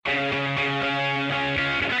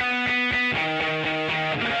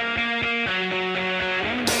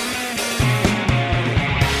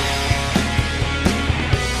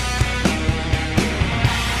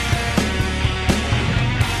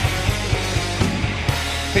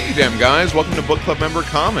Hey, damn guys. Welcome to Book Club Member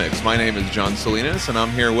Comics. My name is John Salinas, and I'm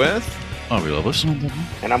here with... Aubrey Loveless.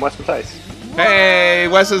 And I'm Wes Matthijs. Hey,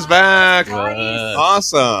 Wes is back. Nice.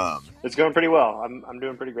 Awesome. It's going pretty well. I'm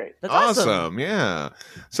doing pretty great. That's awesome. Awesome, yeah.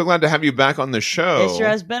 So glad to have you back on the show. It sure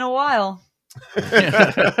has been a while.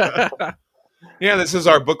 Yeah, this is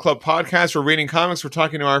our book club podcast. We're reading comics. We're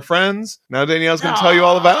talking to our friends. Now Danielle's going to tell you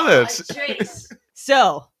all about it.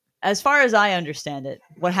 So, as far as I understand it,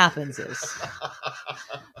 what happens is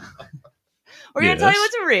we're going to tell you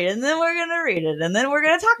what to read, and then we're going to read it, and then we're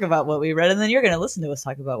going to talk about what we read, and then you're going to listen to us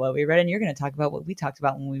talk about what we read, and you're going to talk about what we talked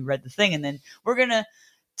about when we read the thing, and then we're going to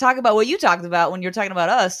talk about what you talked about when you're talking about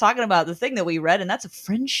us, talking about the thing that we read, and that's a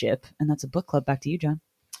friendship, and that's a book club. Back to you, John.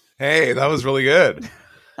 Hey, that was really good.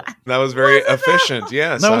 That was very efficient.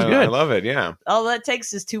 Yes, that was good. I love it, yeah. All that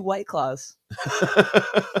takes is 2 White Claws.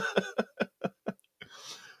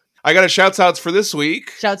 I got a shouts outs for this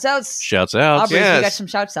week. Shouts outs. Shouts out. Aubrey, Yes. we got some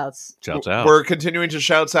shouts outs. Shouts out. We're continuing to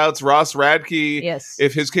shouts outs. Ross Radke. Yes.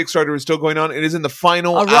 If his Kickstarter is still going on, it is in the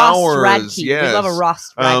final A Ross hours. Radke. Yes. We love a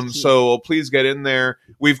Ross Radke. So please get in there.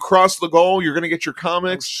 We've crossed the goal. You're going to get your Oh,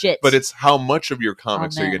 comics, shit. but it's how much of your Oh,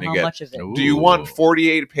 comics are man, you going how to get? much of it? Ooh. Do you want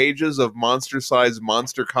 48 pages of monster-sized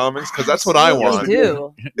monster comics? Because that's what I Absolutely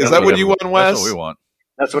want. do. Is that what you want, Wes? That's what we want.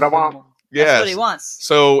 That's what I want. Yes. That's what he wants.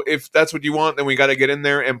 So if that's what you want, then we got to get in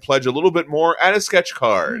there and pledge a little bit more. Add a sketch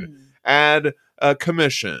card. Hmm. Add a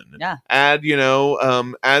commission. Yeah. Add,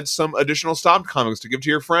 add some additional stopped comics to give to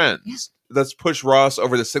your friends. Yeah. Let's push Ross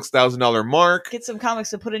over the $6,000 mark. Get some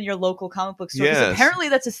comics to put in your local comic book store. 'Cause Yes. apparently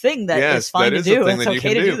that's a thing that Yes, is fine that to is a do. thing It's that you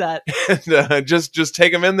okay can to do. do that. And just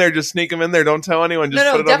take them in there. Just sneak them in there. Don't tell anyone. Just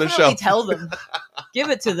No, put it on the definitely shelf. tell them. Give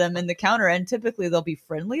it to them in the counter, and typically they'll be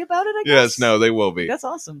friendly about it, I guess. Yes, no, they will be. That's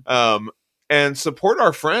awesome. And support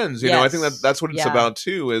our friends. I think Yes. that's what it's Yeah. about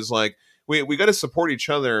too. Is like we got to support each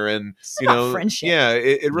other, and It's about friendship. yeah,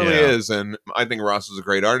 it really Yeah. is. And I think Ross is a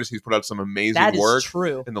great artist. He's put out some amazing That is work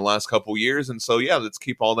true. in the last couple years, and so yeah, let's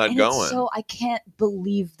keep all that And going. it's so I can't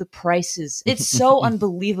believe the prices. It's so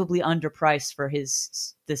unbelievably underpriced for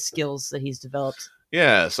the skills that he's developed.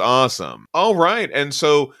 Yes, awesome. All right, and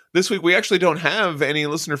so this week we actually don't have any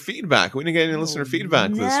listener feedback. We didn't get any listener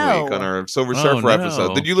feedback this no. week on our Silver Oh, Surfer no.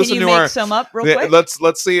 episode. Did you Can listen you to make our? some up real Yeah, quick?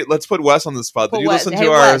 let's see. Let's put Wes on the spot. Put Did you Wes. listen Hey,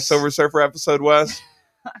 to our Wes. Silver Surfer episode, Wes?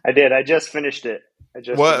 I did. I just finished it.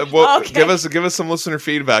 What? Okay. Give us some listener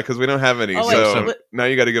feedback because we don't have any. Oh, wait, so li- now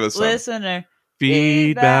you got to give us some. Listener.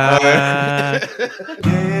 Feedback.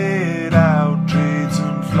 Get out trades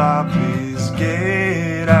and floppies.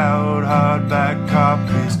 Get out hardback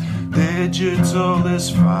copies. Digital is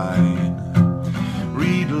fine.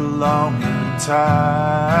 Read along in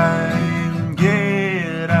time.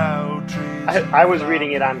 Get out trades. I was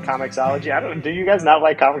reading it on Comixology. Do you guys not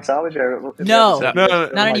like Comixology? No. No,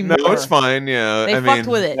 Not anymore. No, it's fine. Yeah, They fucked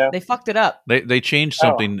with it. yeah. They fucked it up. They changed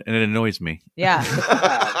something and it annoys me. Yeah.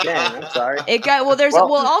 Ah, dang, I'm sorry. It got well.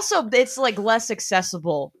 Well- Also it's like less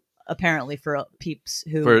accessible apparently for peeps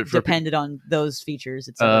who For depended on those features.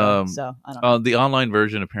 So I don't know. The online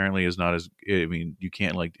version apparently is not as. I mean, you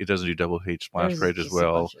can't it doesn't do double page splash There's page as just a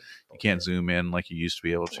well. bunch of You can't zoom in like you used to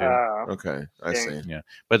be able to. Okay, I Dang. see. Yeah,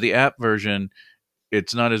 but the app version,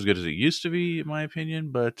 it's not as good as it used to be, in my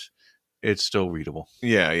opinion. But it's still readable.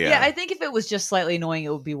 Yeah. Yeah, I think if it was just slightly annoying,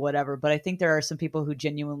 it would be whatever. But I think there are some people who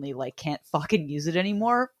genuinely can't fucking use it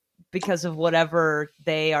anymore because of whatever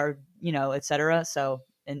they are, etc. So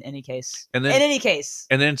in any case, And then- in any case,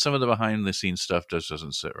 And then some of the behind the scenes stuff just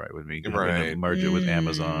doesn't sit right with me. I'm gonna Right. merge it with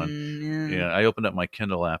Amazon. Mm, Yeah, I opened up my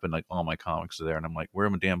Kindle app and all my comics are there, and I'm like, where are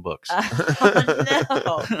my damn books?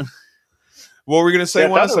 Oh, no. What were we gonna say, Yeah, I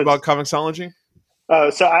thought Wes, it was- about Comixology?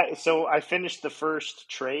 So I finished the first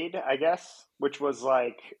trade, I guess, which was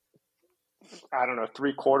I don't know,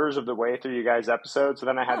 3/4 of the way through you guys' episode. So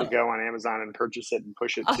then I had to go on Amazon and purchase it and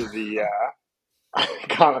push it to the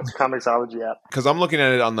Comixology app. Because I'm looking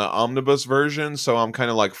at it on the omnibus version, so I'm kind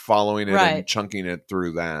of following it and Right. chunking it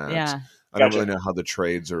through that. Yeah. I don't Gotcha. really know how the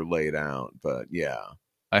trades are laid out, but yeah.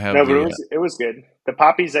 I have No, but the, it was good. The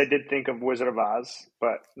poppies I did think of Wizard of Oz,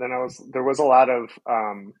 but then there was a lot of No,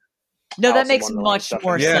 Alice that in makes Wonderland much stuff.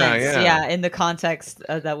 more Yeah, sense. yeah. Yeah, in the context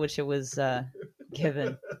that which it was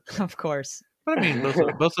given, of course. but I mean,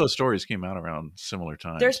 both those stories came out around similar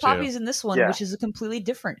times. There's too. poppies in this one, Yeah. which is a completely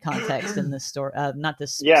different context in this story. Not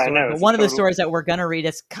this Yeah, I story, know, but it's one a of the total- stories that we're gonna read.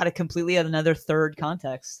 It's got a completely another third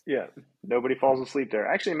context. yeah. Nobody falls asleep there.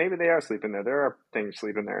 Actually, maybe they are sleeping there. There are things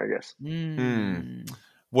sleeping there, I guess.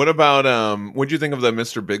 What about what'd you think of the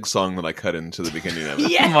Mr. Big song that I cut into the beginning of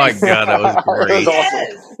it? Yes! Oh my god, that was It great. was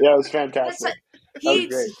awesome. Yeah, it was fantastic. He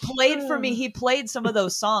great. played for me. He played some of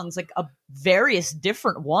those songs, like various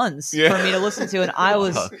different ones Yeah. for me to listen to, and I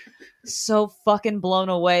was so fucking blown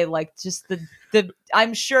away. Like just the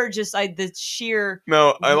I'm sure just the sheer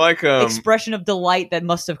No, I like expression of delight that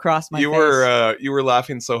must have crossed my you face. were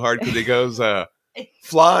laughing so hard because he goes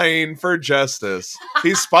flying for justice.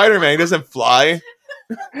 He's Spider-Man. He doesn't fly.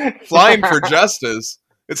 Flying for justice.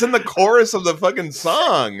 It's in the chorus of the fucking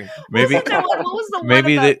song. Maybe What was the one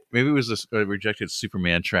maybe about, maybe it was a rejected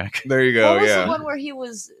Superman track. There you go. what was Yeah, the one where he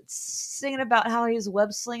was singing about how he was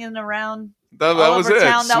web slinging around that all was over it.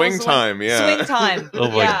 town? That Swing was the one- time. Yeah. Swing time. Oh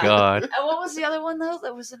my Yeah. god. And what was the other one though?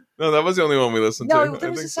 That was No, that was the only one we listened no, to. there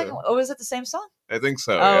I was think a second so. one. Oh, was it the same song? I think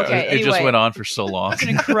so. Oh, yeah. okay. It just Anyway. went on for so long. It's an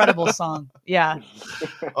incredible song. Yeah.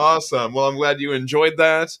 Awesome. Well, I'm glad you enjoyed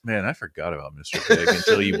that. Man, I forgot about Mr. Big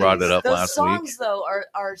until you brought it up Those last songs week. though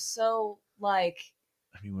are so like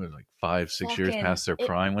I mean, what, like 5-6 years Fucking- past their it-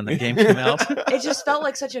 prime when the game came out. it just felt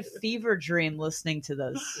like such a fever dream listening to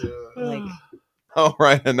those. Like All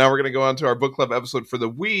right, and now we're going to go on to our book club episode for the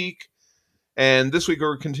week. And this week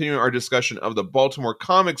we're continuing our discussion of the Baltimore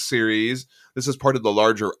Comics series. This is part of the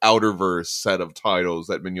larger Outerverse set of titles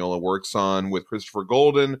that Mignola works on with Christopher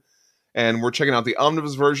Golden. And we're checking out the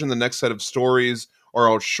omnibus version. The next set of stories are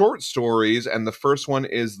all short stories, and the first one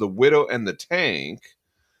is The Widow and the Tank.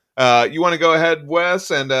 You want to go ahead,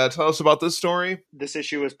 Wes, and tell us about this story? This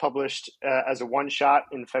issue was published as a one-shot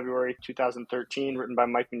in February 2013, written by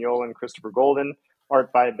Mike Mignola and Christopher Golden,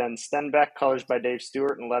 art by Ben Stenbeck, colors by Dave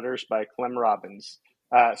Stewart, and letters by Clem Robbins.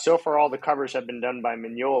 So far, all the covers have been done by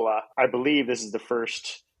Mignola. I believe this is the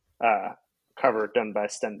first cover done by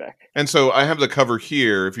Stenbeck. And so I have the cover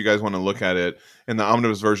here, if you guys want to look at it. In the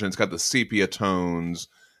omnibus version, it's got the sepia tones.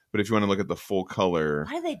 But if you want to look at the full color,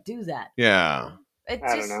 why do they do that? yeah. It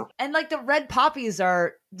I just, don't know. And like the red poppies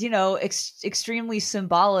are, extremely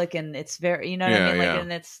symbolic, and it's very, you know what Yeah, I mean? Like, yeah.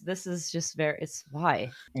 and this is just very. It's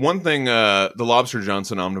why. One thing, the Lobster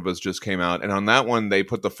Johnson omnibus just came out, and on that one, they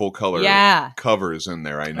put the full color Yeah. covers in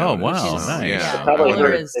there. I know. Oh, wow, Which is- nice. They Yeah. probably, Color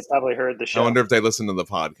heard, is- they probably heard the I show. wonder if they listen to the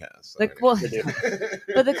podcast. Well, They do.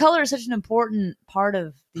 but the color is such an important part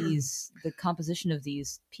of the composition of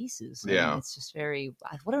these pieces. I mean, Yeah. it's just very.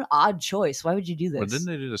 What an odd choice. Why would you do this? Well, didn't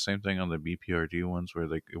they do the same thing on the BPRD ones where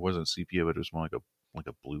it wasn't sepia, but it was more like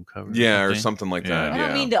a blue cover? Yeah, or something like that. I Yeah.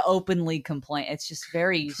 don't mean to openly complain. It's just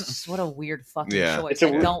very. It's just what a weird fucking Yeah. choice. It's a,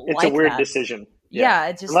 I don't it's like a weird that. decision. Yeah,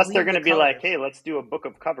 it just Unless they're leave going to the be like, colors. hey, let's do a book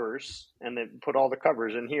of covers and then put all the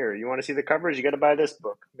covers in here. You want to see the covers? You got to buy this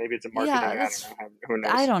book. Maybe it's a marketing. Yeah, I that's- don't know. Who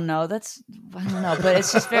knows? I don't know. I don't know, but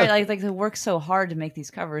it's just very like they work so hard to make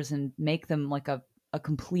these covers and make them like a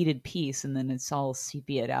completed piece, and then it's all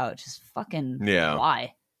sepiaed out. Just fucking Yeah.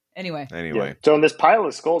 why? Anyway, Anyway. Yeah. So in this pile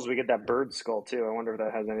of skulls, we get that bird skull too. I wonder if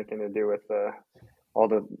that has anything to do with all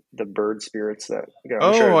the bird spirits that go. I'm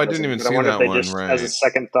Oh, sure it I didn't doesn't, even but I see wonder that if they one, just, right. as a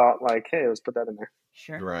second thought, like, hey, let's put that in there.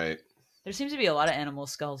 sure. Right. There seems to be a lot of animal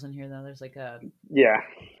skulls in here, though. There's like a Yeah.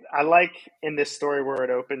 I like in this story where it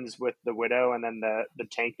opens with the widow and then the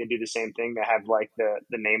tank. They do the same thing. They have like the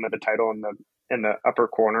name of the title in the upper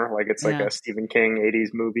corner, like it's like Yeah. a Stephen King 80s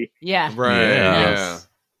movie. yeah. Right. Yeah. Yeah.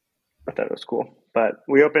 I thought it was cool. But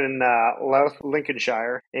we open in Louth,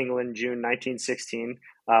 Lincolnshire, England, June 1916.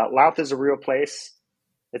 Louth is a real place.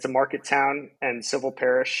 It's a market town and civil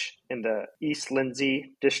parish in the East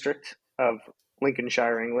Lindsey district of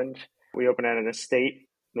Lincolnshire, England. We open at an estate.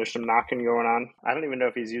 There's some knocking going on. I don't even know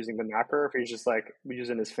if he's using the knocker or if he's just like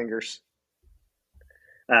using his fingers.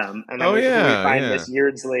 And then we find yeah. Miss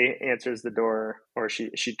Yeardsley answers the door, or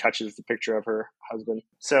she touches the picture of her husband.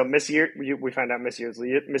 So we find out Miss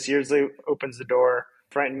Yeardsley opens the door,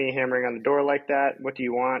 frightened me hammering on the door like that. What do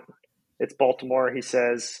you want? It's Baltimore. He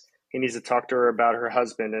says he needs to talk to her about her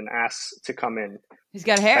husband and asks to come in. He's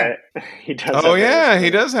got hair. He does. Oh, have yeah. hair.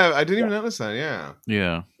 He does have. I didn't even notice that. Yeah.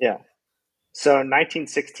 Yeah. Yeah. So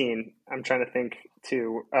 1916, I'm trying to think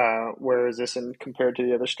too, where is this in compared to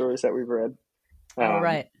the other stories that we've read? Oh,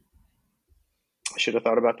 right. I should have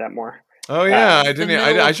thought about that more. Oh, yeah. It's I didn't.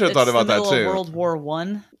 I should have thought about that too. World War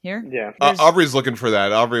One here. Yeah. There's- Aubrey's looking for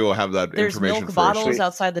that. Aubrey will have that There's information milk first. bottles Sweet.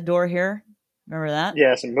 outside the door here. Remember that?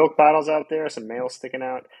 Yeah, some milk bottles out there, some mail sticking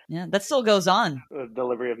out, Yeah, that still goes on.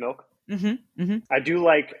 delivery of milk. Mm-hmm. Mm-hmm. I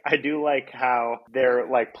do like how they're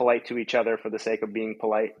like polite to each other for the sake of being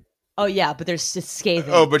polite. Oh yeah, but there's it's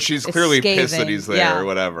scathing. Oh, but she's It's clearly pissed that scathing. he's there Yeah. or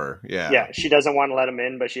whatever. Yeah. Yeah, she doesn't want to let him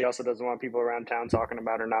in, but she also doesn't want people around town talking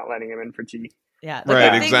about her not letting him in for tea. Yeah, Right,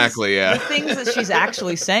 the things- exactly, yeah. The things that she's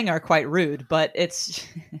actually saying are quite rude, but it's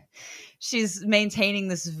she's maintaining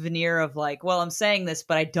this veneer of like, well, I'm saying this,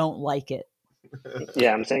 but I don't like it.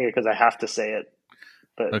 Yeah, I'm saying it because I have to say it.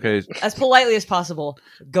 But Okay. As politely as possible,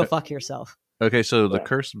 go fuck yourself. Okay, so the Yeah.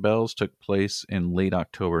 Cursed Bells took place in late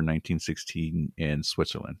October 1916 in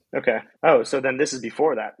Switzerland. Okay. Oh, so then this is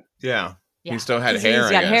before that. Yeah. Yeah. He still had He's hair.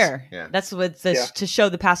 got I guess. hair. Yeah. That's what this Yeah. to show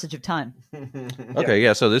the passage of time. Okay,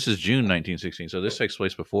 yeah, so this is June 1916. So this takes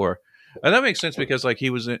place before. And that makes sense because, like, he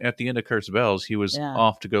was at the end of Cursed Bells. He was Yeah.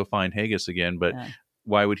 off to go find Haggis again, but Yeah.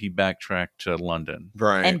 why would he backtrack to London?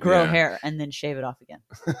 Right. And grow yeah. hair and then shave it off again.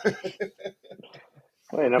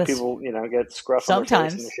 Well, That's- people, get scruff on their face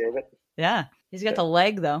Sometimes. and they shave it. Yeah. He's got the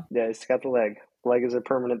leg though. Yeah, he's got the leg. Leg is a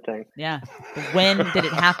permanent thing. Yeah. But when did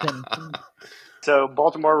it happen? So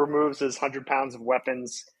Baltimore removes his 100 pounds of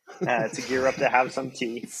weapons to gear up to have some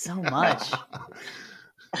tea. So much.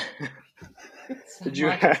 So Did you?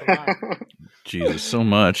 much, it's a lot. Jesus, so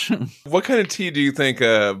much. What kind of tea do you think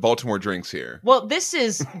Baltimore drinks here? Well, this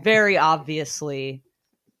is very obviously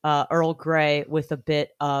Earl Grey with a bit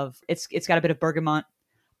of it's got a bit of bergamot,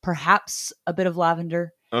 perhaps a bit of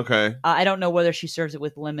lavender. Okay. I don't know whether she serves it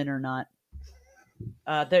with lemon or not.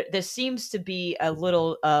 There seems to be a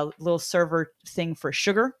little server thing for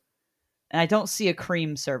sugar, and I don't see a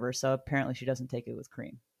cream server, so apparently she doesn't take it with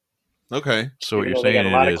cream. Okay. So what Even you're though they saying got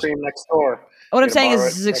a lot it of is. cream next door. What I'm Gonna saying is borrow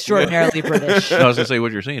this is it. extraordinarily British. No, I was gonna say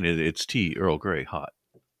what you're saying is it's tea, Earl Grey, hot.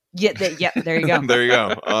 Yeah, there you go. There you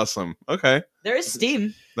go. Awesome. Okay. There is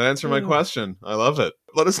steam. That answered my Ooh. question. I love it.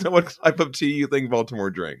 Let us know what type of tea you think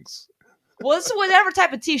Baltimore drinks. Well, it's whatever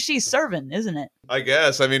type of tea she's serving, isn't it? I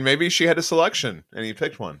guess. I mean, maybe she had a selection and he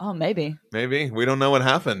picked one. Oh, maybe. Maybe. We don't know what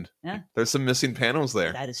happened. Yeah. There's some missing panels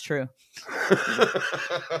there. That is true.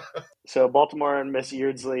 So Baltimore and Miss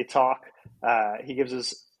Yeardsley talk. He gives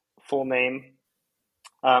his full name.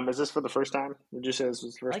 Is this for the first time? Did you say this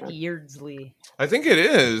was the first Like time? Yeardsley. I think it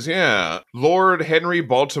is, yeah. Lord Henry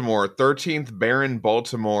Baltimore, 13th Baron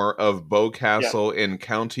Baltimore of Bowcastle in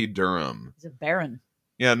County Durham. He's a baron.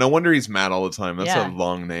 Yeah, no wonder he's mad all the time. That's Yeah. a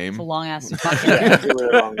long name. It's a long ass. Yeah, it's really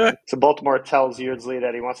long. So Baltimore tells Yeardsley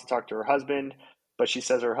that he wants to talk to her husband, but she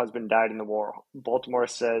says her husband died in the war. Baltimore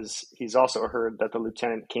says he's also heard that the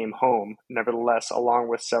lieutenant came home, nevertheless, along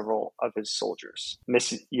with several of his soldiers.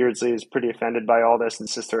 Miss Yeardsley is pretty offended by all this,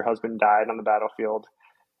 insists her husband died on the battlefield,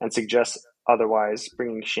 and suggests otherwise,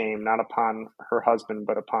 bringing shame not upon her husband,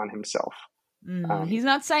 but upon himself. He's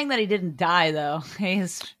not saying that he didn't die, though. He's He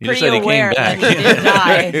just pretty said he came aware back. that he did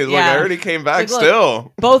die. He's like, Yeah. I already came back It's like,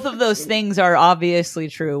 still. Both of those things are obviously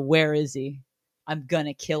true. Where is he? I'm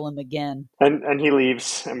gonna kill him again. And he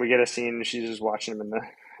leaves, and we get a scene. She's just watching him in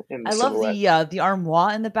the I love silhouette. the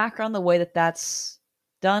armoire in the background. The way that that's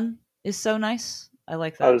done is so nice. I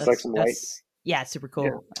like that. Oh, there's like some light. Yeah, it's super cool.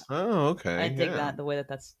 Yeah. Oh, okay. I dig yeah. that. The way that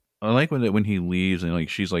that's. I like when he leaves and like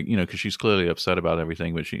she's like because she's clearly upset about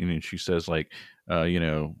everything, but she says like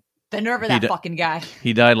The nerve of He that d- fucking guy.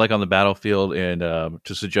 he died like on the battlefield, and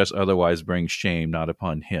to suggest otherwise brings shame not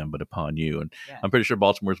upon him but upon you. And Yeah. I'm pretty sure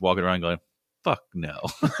Baltimore's walking around going, "Fuck no."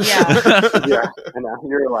 Yeah. Yeah, I know.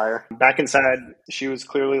 You're a liar. Back inside, she was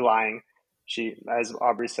clearly lying. She, as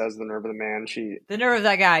Aubrey says, the nerve of the man. The nerve of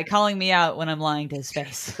that guy calling me out when I'm lying to his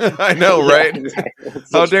face. I know, right? It's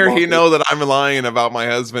How such dare he bullshit. know that I'm lying about my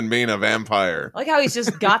husband being a vampire? I like how he's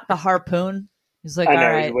just got the harpoon. He's like, I all know,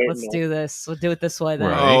 he's right, waiting let's there. do this. We'll do it this way then.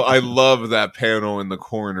 Right. Oh, I love that panel in the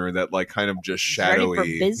corner that like kind of just He's ready for shadowy,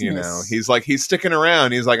 you know. business. He's sticking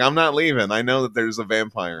around. He's like, I'm not leaving. I know that there's a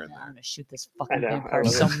vampire in I'm there. gonna shoot this I fucking know, I vampire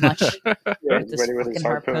love so it. much. Yeah, With he's this ready with his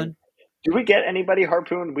fucking harpoon. Do we get anybody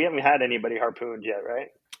harpooned? We haven't had anybody harpooned yet, right?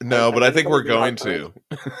 No, but I think we're going Harpooned.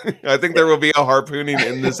 to. I think there will be a harpooning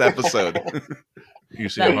in this episode. You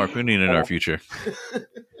see him harpooning in our future.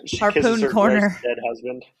 She Harpoon kisses her corner. gross dead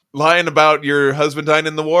husband. Lying about your husband dying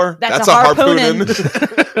in the war? That's a a harpooning.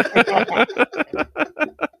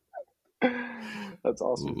 That's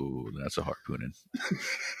awesome. Ooh, that's a harpooning.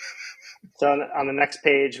 So on the next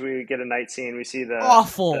page, we get a night scene. We see the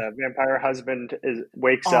Awful. vampire husband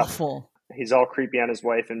wakes up. Awful. He's all creepy on his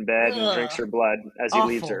wife in bed and Ugh. drinks her blood as he Awful.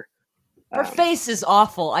 leaves her. Her face is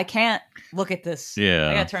awful. I can't look at this.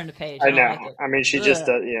 Yeah. I gotta turn the page. I don't know. like it. I mean, she just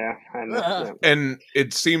does. Yeah, I know. Ugh. Yeah. And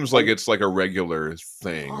it seems like it's like a regular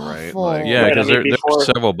thing, right? Awful. Like, Yeah, Right, because I mean, there's before-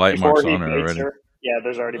 several bite Before marks he on her dates already. her, yeah,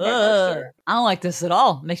 there's already bite marks Ugh. there. I don't like this at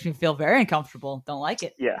all. Makes me feel very uncomfortable. Don't like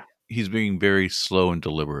it. Yeah, He's being very slow and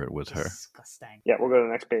deliberate with her. Disgusting. yeah. We'll go to the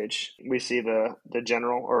next page. We see the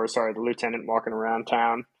general, or sorry, the lieutenant walking around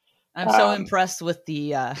town. I'm so Um, impressed with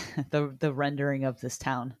the the rendering of this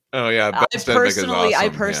town. Oh yeah, I Beth Stenbeck is personally, awesome. I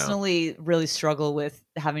personally really struggle with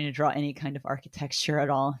having to draw any kind of architecture at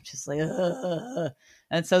all. Just like, ugh.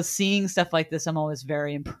 And so seeing stuff like this, I'm always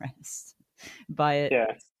very impressed by it. Yeah,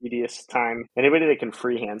 it's tedious time. Anybody that can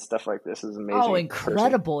freehand stuff like this is amazing. Oh,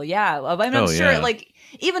 incredible! Yeah, I mean, I'm Oh, sure. yeah. Like,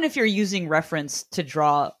 even if you're using reference to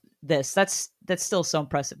draw this. That's still so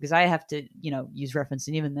impressive because I have to, use reference,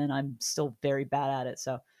 and even then I'm still very bad at it.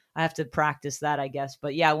 So I have to practice that, I guess.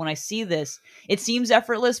 But yeah, when I see this, it seems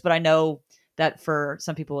effortless, but I know that for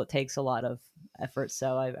some people it takes a lot of effort.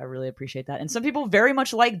 So I really appreciate that. And some people very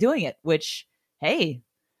much like doing it, which, hey,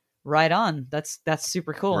 right on. That's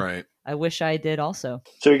super cool. Right. I wish I did also.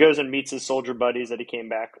 So he goes and meets his soldier buddies that he came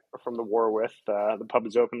back from the war with. The pub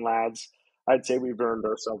is open, lads. I'd say we've earned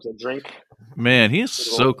ourselves a drink. Man, he is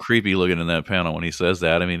so creepy looking in that panel when he says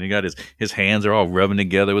that. I mean, he got his hands are all rubbing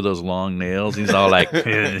together with those long nails. He's all like, What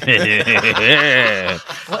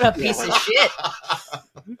a piece of shit.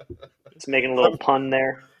 He's making a little pun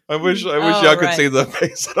there. I wish y'all could right. see the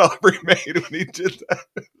face that Aubrey made when he did that.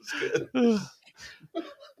 It was good.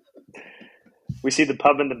 We see the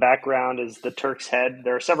pub in the background is the Turk's Head.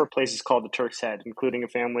 There are several places called the Turk's Head, including a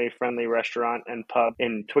family-friendly restaurant and pub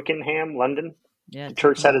in Twickenham, London. Yeah, The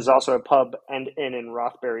Turk's Head is also a pub and inn in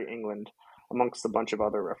Rothbury, England, amongst a bunch of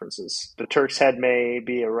other references. The Turk's Head may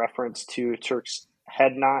be a reference to Turk's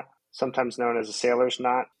head knot, sometimes known as a sailor's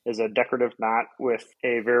knot, is a decorative knot with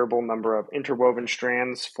a variable number of interwoven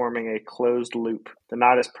strands forming a closed loop. The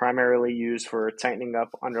knot is primarily used for tightening up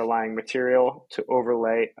underlying material to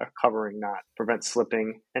overlay a covering knot, prevent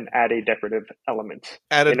slipping, and add a decorative element.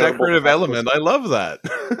 Add a A notable decorative practice. element. I love that.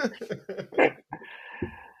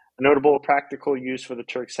 A notable practical use for the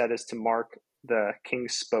Turk's Head is to mark the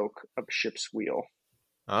king's spoke of a ship's wheel.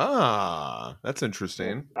 Ah, that's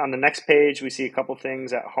interesting. On the next page, we see a couple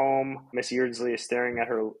things at home. Miss Yeardsley is staring at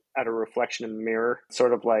her reflection in the mirror,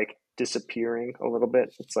 sort of like disappearing a little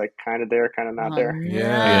bit. It's like kind of there, kind of not there.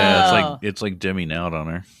 yeah, it's like dimming out on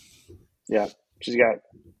her. Yeah, she's got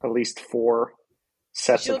at least 4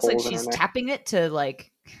 sets She of looks like holes in her she's neck. tapping it to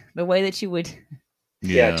like the way that you would,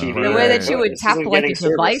 Yeah, TV. the way that you Right. would This tap isn't like getting a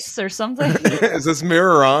service. device or something. Is this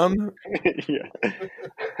mirror on? Yeah.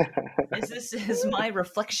 Is my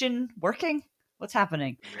reflection working? What's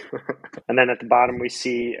happening? And then at the bottom, we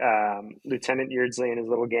see Lieutenant Yeardsley and his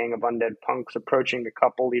little gang of undead punks approaching the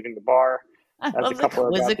couple leaving the bar. I As the love the couple are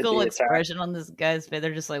about to quizzical be attacked. expression on this guy's face.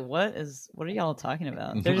 They're just like, what are y'all talking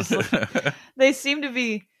about? They're just they seem to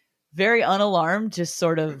be very unalarmed, just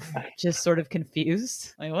sort of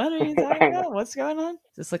confused. Like, what are you talking about? What's going on?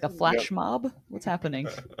 Is this like a flash mob? What's happening?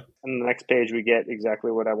 On the next page, we get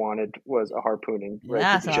exactly what I wanted, was a harpooning right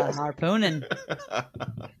Yeah, to the so chest. harpooning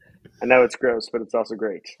I know it's gross, but it's also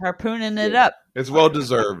great. it up. It's well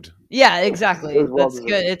deserved. Yeah, exactly. It was well That's good.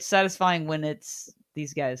 deserved. It's satisfying when it's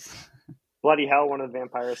these guys. Bloody hell, one of the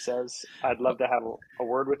vampires says, I'd love to have a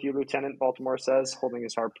word with you, Lieutenant, Baltimore says, holding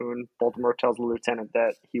his harpoon. Baltimore tells the lieutenant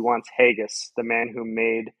that he wants Haggis, the man who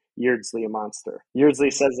made Yeardsley a monster. Yeardsley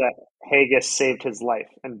says that Haggis saved his life,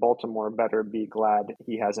 and Baltimore better be glad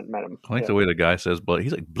he hasn't met him. I like the way the guy says bloody.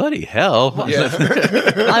 He's like, bloody hell. Yeah.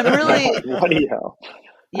 I'm really Bloody hell.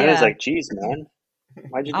 And it's yeah. like, geez, man,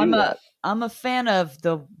 why'd you do that? I'm a fan of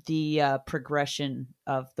the progression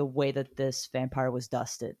of the way that this vampire was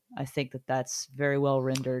dusted. I think that that's very well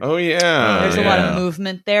rendered. Oh yeah. There's a lot yeah. of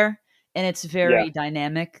movement there, and it's very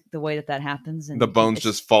dynamic the way that happens. And The bones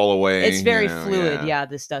it's- just fall away. It's very you know, fluid, yeah.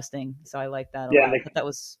 This dusting, so I like that a Yeah, lot. they- I thought that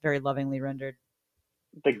was very lovingly rendered.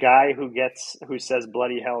 The guy who says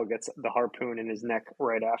bloody hell gets the harpoon in his neck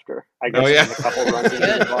right after. I guess Oh yeah. when the couple runs into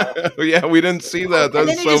the bar. Oh, yeah, we didn't see that. And That's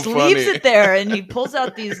then he so just funny. leaves it there, and he pulls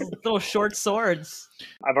out these little short swords.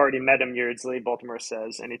 I've already met him, Yeardsley, Baltimore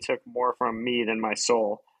says, and he took more from me than my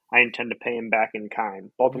soul. I intend to pay him back in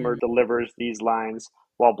kind. Baltimore delivers these lines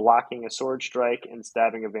while blocking a sword strike and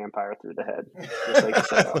stabbing a vampire through the head. Just like you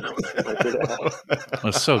said, right through the head.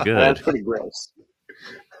 That's so good. That's pretty gross.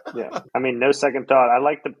 Yeah. I mean, no second thought. I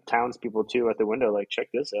like the townspeople, too, at the window. Like, check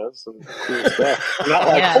this out. Some cool stuff. They're not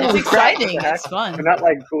like, Yeah, it's holy crap, exciting. what the heck? It's fun. They're not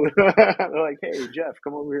like, they're like, hey, Jeff,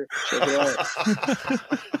 come over here. Check it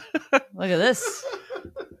out. Look at this.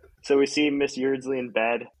 So we see Miss Yeardsley in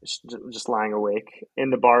bed, just lying awake. In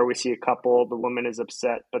the bar, we see a couple. The woman is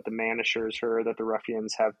upset, but the man assures her that the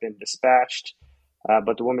ruffians have been dispatched.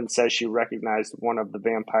 But the woman says she recognized one of the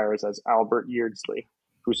vampires as Albert Yeardsley,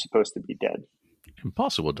 who's supposed to be dead.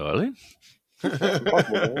 Impossible, darling.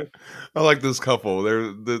 I like this couple.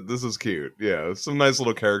 This is cute. Yeah, some nice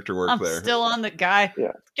little character work I'm there. still on the guy.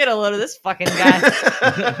 Yeah. Get a load of this fucking guy.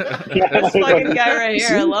 This fucking guy right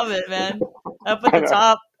here. I love it, man. Up at I the know.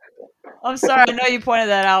 top. I'm sorry. I know you pointed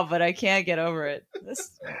that out, but I can't get over it.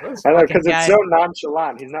 This I know, fucking because guy. it's so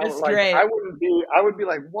nonchalant. He's not It's like, great. I would be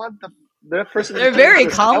like, what the? That person. They're just very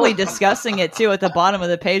turned calmly into an discussing it too at the bottom of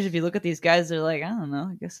the page. If you look at these guys, they're like, I don't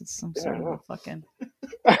know. I guess it's some Yeah, sort I of know. a fucking.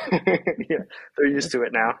 Yeah, they're used to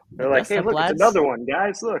it now. They're like, That's hey, the look, Bloods. it's another one,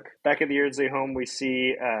 guys. Look. Back at the Yeardsley home, we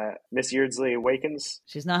see Miss Yeardsley awakens.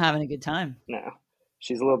 She's not having a good time. No.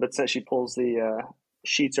 She's a little bit set. She pulls the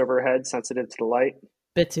sheets over her head, sensitive to the light.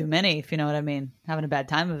 Bit too many, if you know what I mean. Having a bad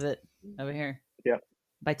time of it over here. Yeah.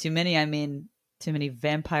 By too many, I mean too many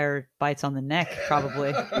vampire bites on the neck,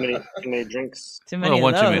 probably. Too many drinks. Too many Well, of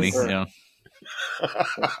one those. too many. Sure. Yeah.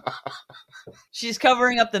 She's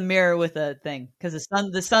covering up the mirror with a thing because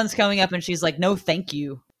the sun's coming up, and she's like, "No, thank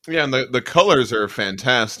you." Yeah, and the colors are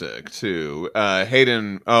fantastic too.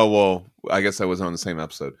 Hayden. Oh well, I guess I was on the same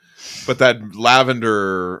episode, but that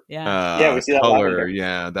lavender, Yeah, we see that color. lavender.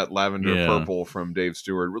 Yeah, that lavender Yeah. purple from Dave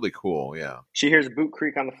Stewart, really cool. Yeah. She hears boot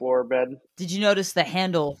creak on the floor bed. Did you notice the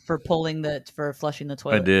handle for for flushing the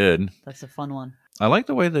toilet? I did. That's a fun one. I like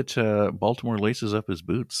the way that Baltimore laces up his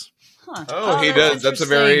boots. Huh. Oh, he does. That's a very that's a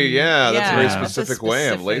very Yeah. That's a specific way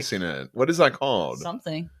of specific- lacing it. What is that called?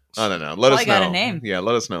 Something. I don't know. Let us Probably know. got a name. Yeah,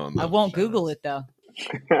 let us know. in the I won't show Google notes. it though.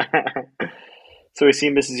 So we see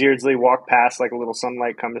Mrs. Yeardsley walk past like a little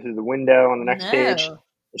sunlight coming through the window on the next page. No.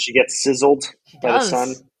 She gets sizzled by the does.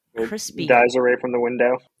 sun. It Crispy. dives away from the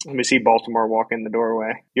window. And we see Baltimore walk in the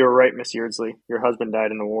doorway. You're right, Miss Yeardsley. Your husband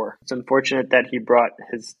died in the war. It's unfortunate that he brought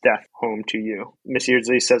his death home to you. Miss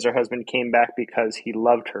Yeardsley says her husband came back because he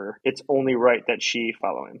loved her. It's only right that she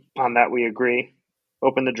follow him. On that we agree.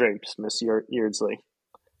 Open the drapes, Miss Yeardsley.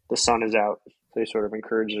 The sun is out. So he sort of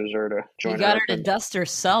encourages her to join You got her to husband. dust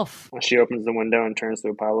herself. She opens the window and turns to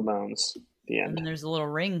a pile of bones. The And then end. there's a little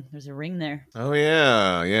ring. There's a ring there. Oh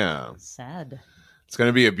yeah, yeah. Sad. It's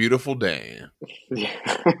gonna be a beautiful day.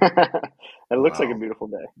 It looks like a Wow. beautiful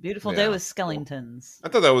day. Beautiful Yeah. day with skeletons. I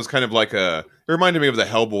thought that was kind of like it reminded me of the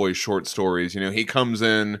Hellboy short stories. You know, he comes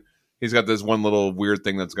in, he's got this one little weird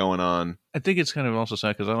thing that's going on. I think it's kind of also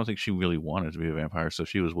sad because I don't think she really wanted to be a vampire, so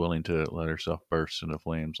she was willing to let herself burst into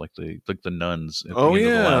flames like the nuns. At the Oh end of the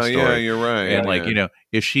yeah, last yeah, story. you're right. And yeah. like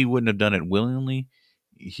if she wouldn't have done it willingly,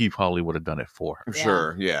 he probably would have done it for her. Yeah.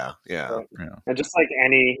 Sure, yeah, yeah, So- Yeah. And just like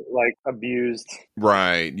any like abused,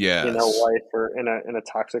 right, yes. wife or in a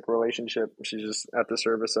toxic relationship, she's just at the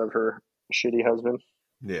service of her shitty husband.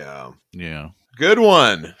 Yeah, Yeah. good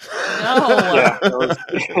one. No. Yeah,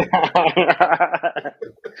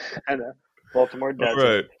 I know. Baltimore All Desert.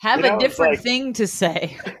 right. Have You know, a it's different like- thing to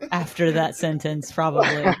say after that sentence,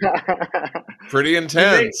 probably. Pretty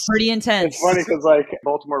intense. Pretty intense. It's funny because like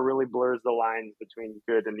Baltimore really blurs the lines between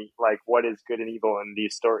good and like what is good and evil in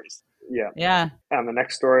these stories. Yeah. Yeah. On the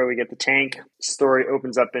next story, we get the tank. Story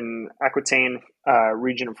opens up in Aquitaine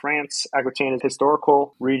region of France. Aquitaine is a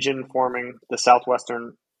historical region forming the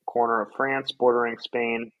southwestern corner of France, bordering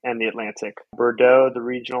Spain and the Atlantic. Bordeaux, the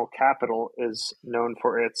regional capital, is known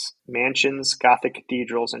for its mansions, Gothic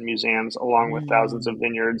cathedrals, and museums, along with thousands of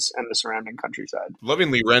vineyards and the surrounding countryside.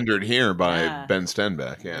 Lovingly rendered here by Yeah. Ben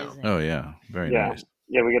Stenbeck. Yeah. Amazing. Oh yeah. Very Yeah. nice.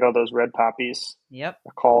 Yeah, we get all those red poppies. Yep.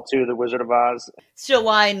 A call to the Wizard of Oz. It's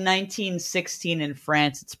July 1916 in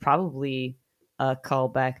France. It's probably a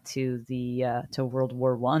callback to the to World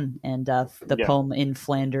War One and the Yeah. poem "In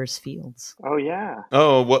Flanders Fields." Oh yeah.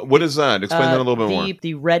 Oh, what is that? Explain that a little bit more.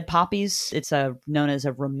 The red poppies. It's known as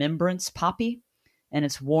a remembrance poppy, and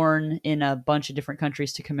it's worn in a bunch of different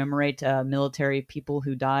countries to commemorate military people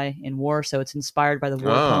who die in war. So it's inspired by the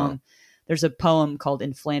war Oh. poem. There's a poem called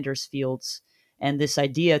 "In Flanders Fields," and this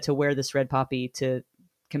idea to wear this red poppy to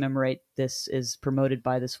commemorate this is promoted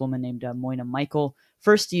by this woman named Moina Michael.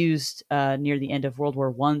 First used near the end of World War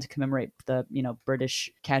One to commemorate the British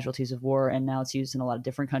casualties of war, and now it's used in a lot of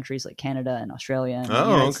different countries like Canada and Australia and the Oh,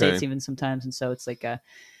 United okay. States even sometimes. And so it's like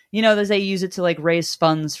they use it to like raise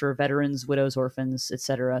funds for veterans, widows, orphans,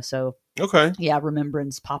 etc. So Okay. yeah,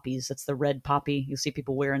 remembrance poppies. That's the red poppy. You'll see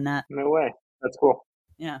people wearing that. No way. That's cool.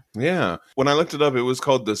 Yeah. When I looked it up, it was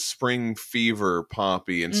called the spring fever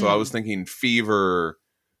poppy. And so I was thinking fever,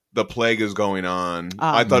 the plague is going on.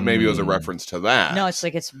 I thought maybe it was a reference to that. No, it's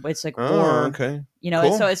like Oh, war. okay. It's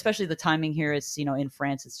Cool. so especially the timing here is in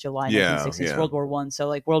France it's July Yeah, 1960. It's yeah. World War One. So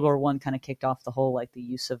like World War One kind of kicked off the whole like the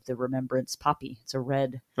use of the remembrance poppy. It's a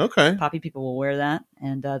red Okay. poppy. People will wear that,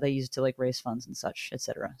 and they use it to like raise funds and such,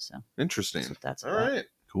 etc. So Interesting. that's what that's All about. right.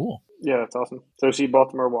 Cool. Yeah, that's awesome. So we see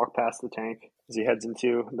Baltimore walk past the tank as he heads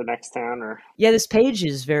into the next town, or Yeah, this page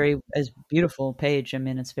is beautiful page. I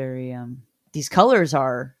mean, it's very these colors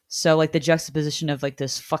are so like the juxtaposition of like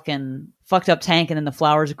this fucking fucked up tank and then the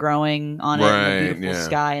flowers growing on it and Right, the beautiful yeah.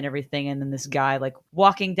 sky and everything, and then this guy like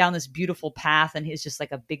walking down this beautiful path and he's just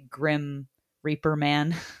like a big grim reaper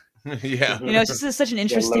man. Yeah. You know, it's just such an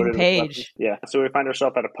interesting loaded with page. weapons. Yeah. So we find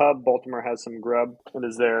ourselves at a pub. Baltimore has some grub. What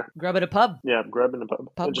is there? Grub at a pub. Yeah, grub in the pub.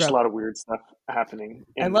 Pub Just grub. a lot of weird stuff happening.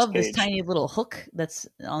 In I love this page. tiny little hook that's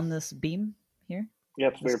on this beam here.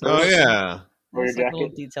 Yep. For your Oh purse, yeah. or your There's, like, little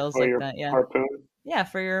jacket, details or like your that. Yeah, harpoon. yeah,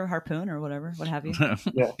 for your harpoon or whatever, what have you.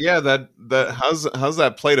 Yeah, that how's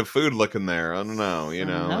that plate of food looking there? I don't know, you I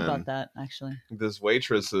don't know and about that actually. this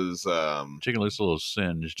waitress is Chicken looks a little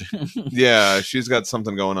singed. yeah, she's got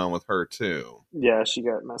something going on with her too. Yeah, she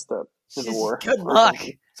got messed up in the She's- war. good luck.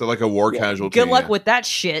 So like a war Yeah. casualty. Good luck with that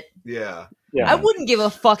shit. Yeah. Yeah. I wouldn't give a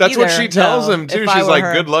fuck. That's what either, she tells though, him too. if I She's were like,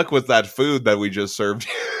 her. "Good luck with that food that we just served."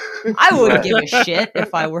 I wouldn't Right. give a shit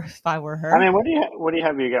if I were her. I mean, what do you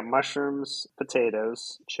have? You got mushrooms,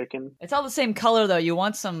 potatoes, chicken. It's all the same color though. You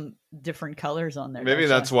want some different colors on there. Maybe don't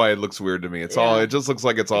that's you? why it looks weird to me. It's Yeah. all. It just looks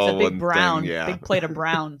like it's all It's a big one brown, thing. Yeah. big plate of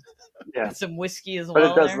brown. Yeah, With some whiskey as but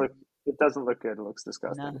well. it does there. look. It doesn't look good. It looks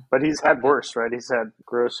disgusting. No. But he's had worse, right? He's had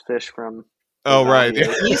gross fish from. Oh right.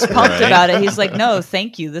 Yeah. He's pumped Right. about it. He's like, "No,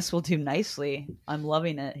 thank you. This will do nicely. I'm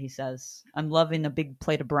loving it." He says, "I'm loving a big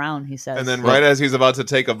plate of brown." He says, And then right as he's about to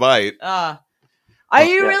take a bite, Are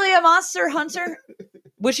you Yeah. really a monster hunter?"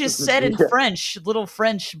 Which is said in Yeah. French, little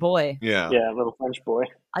French boy. yeah. Yeah, little French boy.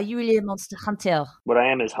 Are you really a monster hunter? What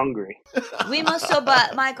I am is hungry. Oui, monsieur,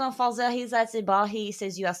 but my grandfather, he's at the bar. He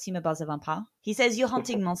says you asked him about the vampire. He says you're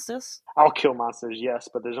hunting monsters. I'll kill monsters, yes,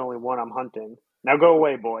 but there's only one I'm hunting. Now go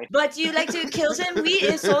away, boy. But you like to kill them?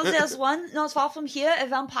 Oui, so there's one not far from here, a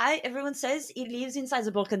vampire. Everyone says he lives inside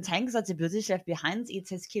the broken tank that the British left behind. It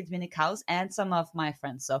has killed many cows and some of my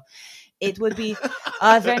friends. So it would be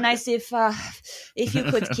very nice if you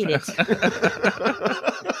could kill it.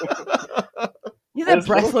 You know that There's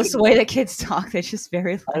little breathless kids- way that kids talk. They're just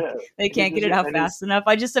very like, they can't get it out and he's- fast enough.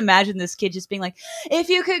 I just imagine this kid just being like, "If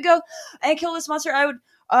you could go and kill this monster, I would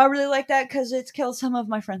really like that because it's killed some of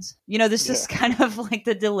my friends." You know, this is kind of like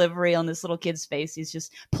the delivery on this little kid's face. He's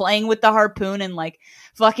just playing with the harpoon and like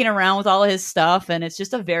fucking around with all his stuff, and it's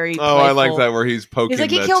just a very Oh, I like playful- that where he's poking. He's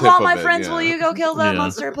like, "He the killed tip all of my it, friends. yeah. Will you go kill that Yeah.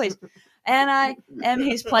 monster, please?" And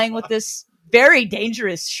he's playing with this very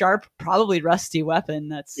dangerous, sharp, probably rusty weapon.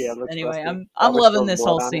 That's Yeah, it looks anyway. rusty. I'm Probably loving spilled this blood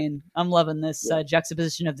whole on it. scene. I'm loving this Yeah.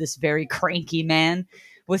 juxtaposition of this very cranky man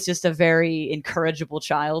with just a very incorrigible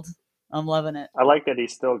child. I'm loving it. I like that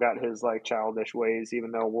he's still got his like childish ways,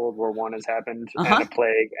 even though World War I has happened Uh-huh. and a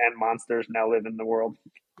plague and monsters now live in the world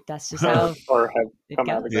That's just how or have it come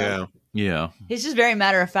out of goes. the ground. Yeah. Yeah. He's just very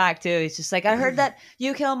matter of fact too. He's just like, "I heard that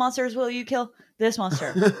you kill monsters. Will you kill this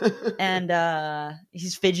monster?" And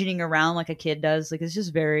he's fidgeting around like a kid does. Like it's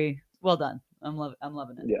just very well done. I'm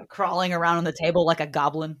loving it. Yeah. Crawling around on the table like a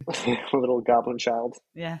goblin. A little goblin child.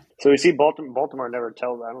 Yeah. So we see Baltimore never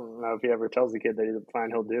tells. I don't know if he ever tells the kid that he's fine,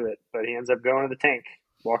 he'll do it, but he ends up going to the tank,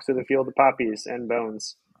 walks through the field of poppies and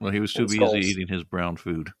bones. Well, he was too And busy skulls. eating his brown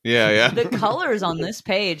food. Yeah. The colors on this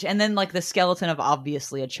page, and then like the skeleton of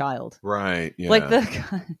obviously a child. Right. Yeah. Like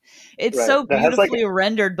it's Right. so That has, like, beautifully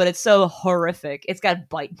rendered, but it's so horrific. It's got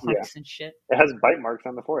bite marks and shit. It has bite marks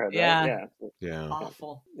on the forehead. Yeah. Right? yeah.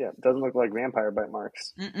 Awful. Yeah. It doesn't look like vampire bite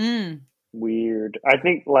marks. Mm-mm. Weird. I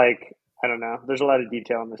think like I don't know. There's a lot of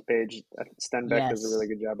detail on this page. Stenbeck does Yes. a really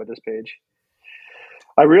good job at this page.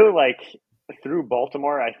 I really like through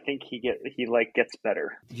Baltimore. I think he gets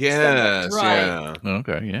better. Yes. Right. Yeah.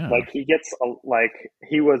 Okay, yeah. Like he gets like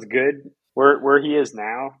he was good where he is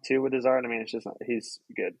now too with his art. I mean, it's just he's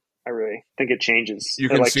good. I really think it changes. You It,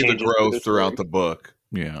 can like, see the changes through growth this throughout story. the book.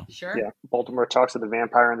 yeah. Sure. Yeah, Baltimore talks to the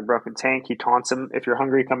vampire in the broken tank. He taunts him. If you're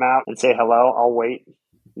hungry, come out and say hello. I'll wait.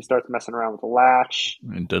 He starts messing around with the latch.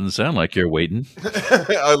 It doesn't sound like you're waiting.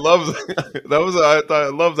 I love I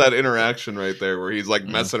love that interaction right there where he's like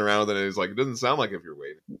messing around with it and he's like, it doesn't sound like if you're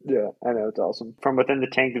waiting. Yeah, I know, it's awesome. From within the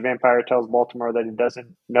tank, the vampire tells Baltimore that he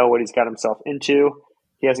doesn't know what he's got himself into.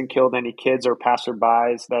 He hasn't killed any kids or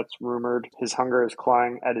passerbys. That's rumored. His hunger is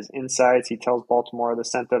clawing at his insides. He tells Baltimore the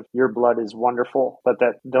scent of your blood is wonderful, but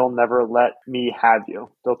that they'll never let me have you.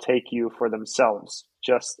 They'll take you for themselves,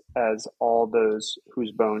 just as all those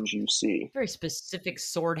whose bones you see. Very specific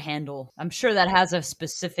sword handle. I'm sure that has a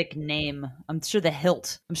specific name. I'm sure the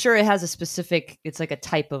hilt. I'm sure it has a specific. It's like a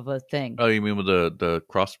type of a thing. Oh, you mean with the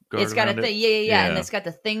cross guard? It's got a around it? thing. Yeah. And Yeah. it's got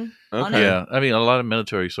the thing on Okay. it. Yeah, I mean, a lot of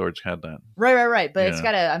military swords had that. Right. But it's Yeah.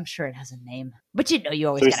 got a. I'm sure it has a name. But you know, you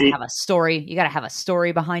always So you gotta see- have a story. You gotta have a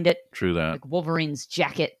story behind it, True that. like Wolverine's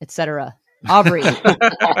jacket, etc. Aubrey,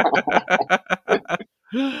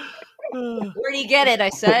 where do you get it? I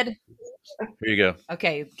said. Here you go.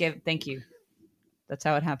 Okay, thank you. That's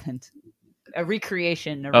how it happened. A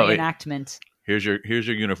recreation, a Oh, wait. reenactment. Here's your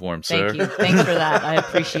uniform, sir. Thank you. Thanks for that. I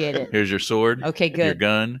appreciate it. Here's your sword. Okay, Your good.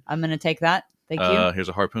 gun. I'm gonna take that. Thank you. Here's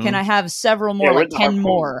a harpoon. Can I have several more, Yeah, like where's the 10 harpoon?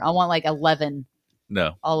 more? I want like 11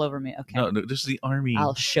 No. all over me. Okay. No, this is the army.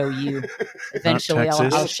 I'll show you. Eventually, I'll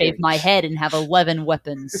Texas. shave my head and have 11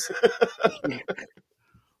 weapons.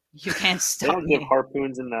 You can't They stop don't give me.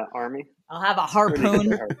 harpoons in the army. I'll have a Where do you get harpoon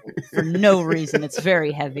their harpoons? for no reason. It's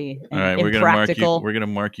very heavy All and right, we're gonna mark you. impractical. We're gonna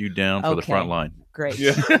mark you down for the Okay. front line. Great.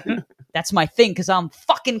 Yeah. That's my thing because I'm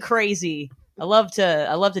fucking crazy. I love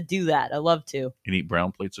to do that. I love to. And eat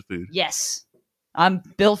brown plates of food. Yes. I'm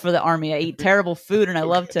built for the army. I eat terrible food and I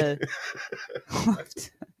love to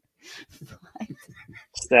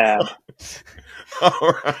Stab.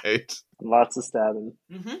 All right. Lots of stabbing.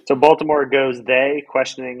 Mhm. So Baltimore goes they,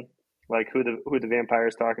 questioning like who the vampire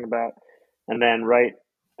is talking about, and then right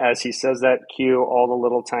as he says that, cue all the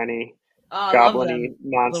little tiny Oh, I love goblin-y them.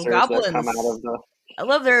 monsters that come out goblins. of the I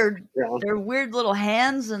love their ground. weird little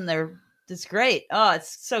hands and it's great. Oh,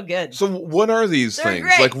 it's so good. So what are these They're things?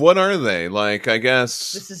 great. Like, what are they? Like, I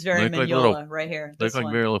guess. This is very Look like Mignola little- right here. They This look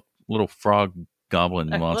like one. very little frog goblin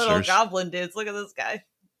Little monsters. goblin dudes. Look at this guy.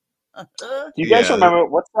 Do you guys Yeah. remember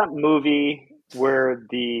what's that movie where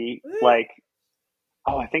the like?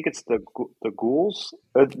 Oh, I think it's the ghouls,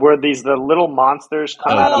 where the little monsters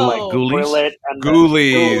come out of like Oh. the Ghoulies? toilet and the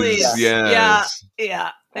Ghoulies. Ghoulies. Yes.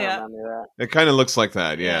 Yeah. I Yeah. remember It kind of looks like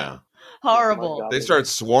that. Yeah. Horrible. God. They start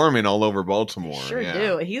swarming all over Baltimore. Sure yeah.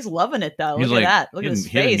 do. He's loving it though. He's Look like, at that. Look he at his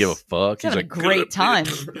didn't- He didn't face. give a fuck. He's having a like, great time.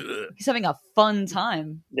 He's having a fun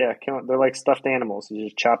time. that. Yeah, they're like stuffed animals. You're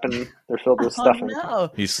just chopping. They're filled with Oh stuffing. no.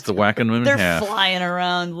 He's whacking them in They're half. flying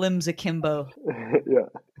around, limbs akimbo. Yeah.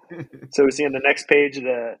 So we see on the next page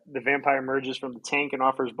the vampire emerges from the tank and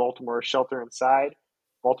offers Baltimore shelter inside.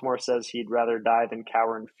 Baltimore says he'd rather die than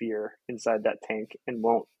cower in fear inside that tank and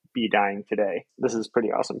won't be dying today. This is a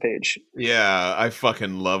pretty awesome page. Yeah, I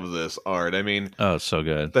fucking love this art. I mean, Oh, it's so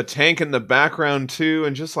good. the tank in the background too,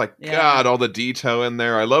 and just like Yeah. God, all the detail in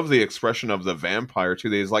there. I love the expression of the vampire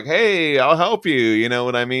too. He's like, "Hey, I'll help you." You know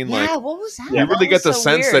what I mean? Yeah, Like, what was that? you That really was get the so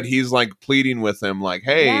sense weird. that he's like pleading with him, like,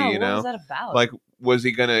 "Hey, Yeah, you what know, was that about? like, was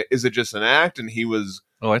he gonna? Is it just an act?" And he was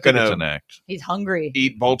Oh, I think gonna- it's an act. He's hungry.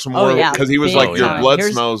 eat Baltimore Oh, yeah, because he was big like, "Your time. blood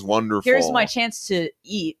Here's- smells wonderful." Here's my chance to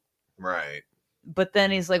eat. right. But then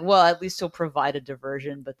he's like, well, at least he'll provide a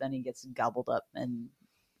diversion. But then he gets gobbled up and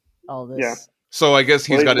all this. Yeah. So I guess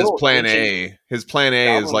he's Well, got his little plan ancient A. His plan A is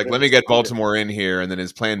goblins like, are let me just get hungry. Baltimore in here, and then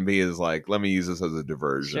his plan B is like, let me use this as a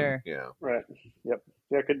diversion. Sure. Yeah. Right. Yep.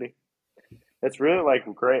 Yeah, it could be. It's really like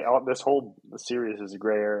gray. This whole series is a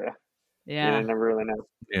gray area. Yeah. You never really know.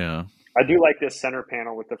 Yeah. I do like this center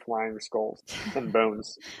panel with the flying skulls and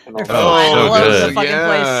bones. And all They're that. flying so all over good. the fucking yeah,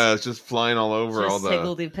 place. it's just flying all over all Just the.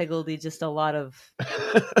 higgledy-piggledy, just a lot of...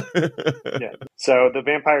 Yeah. So the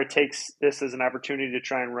vampire takes this as an opportunity to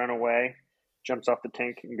try and run away, jumps off the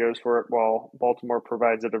tank and goes for it while Baltimore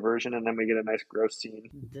provides a diversion, and then we get a nice gross scene.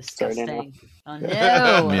 Disgusting. Oh, no.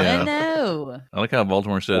 Yeah. I know. I like how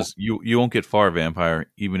Baltimore says, you won't get far,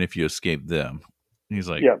 vampire, even if you escape them. And he's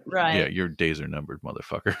like, Yeah. Right. yeah, your days are numbered,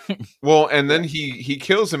 motherfucker. Well, and then he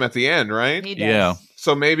kills him at the end, right? He does. Yeah.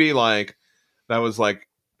 So maybe like that was like,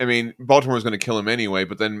 I mean, Baltimore's going to kill him anyway,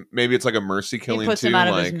 but then maybe it's like a mercy He killing puts too. him out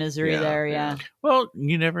of like, his misery yeah, there, yeah. Well,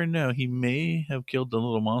 you never know. He may have killed the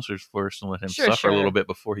little monsters first and let him Sure, suffer sure. a little bit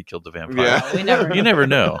before he killed the vampire. Yeah. We never You never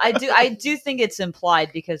know. I do think it's implied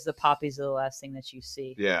because the poppies are the last thing that you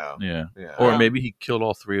see. Yeah. Yeah. Yeah. Or Yeah. maybe he killed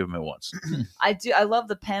all three of them at once. I love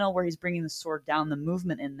the panel where he's bringing the sword down. The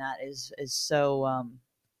movement in that is so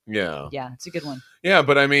Yeah. yeah, it's a good one. Yeah,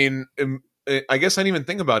 but I mean, I guess I didn't even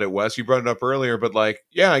think about it, Wes. You brought it up earlier, but like,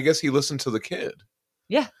 yeah, I guess he listened to the kid.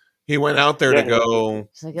 Yeah. He went out there Yeah, to go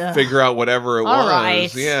It's like ugh. figure out whatever it All was.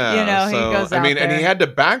 right. Yeah. You know, he so, goes I mean, out and he there. had to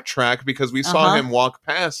backtrack because we saw Uh-huh. him walk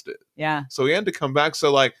past it. Yeah. So he had to come back.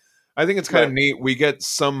 So like, I think it's kind of Right. neat. We get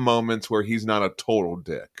some moments where he's not a total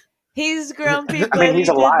dick. He's grumpy. I mean, he's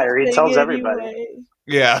a but he did liar. the He tells thing everybody. anyway.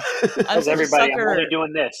 Yeah. I'm Tells such a everybody, I'm sucker. only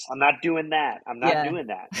doing this. I'm not doing that. I'm not Yeah. doing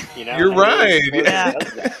that. You know, You're And he right. really Yeah.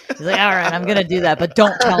 does that. He's like, all right, I'm gonna do that, but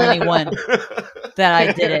don't tell anyone that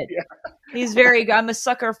I did it. Yeah. He's I'm a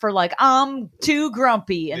sucker for like, I'm too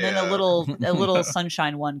grumpy. And then Yeah. a little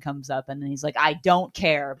sunshine one comes up and then he's like, I don't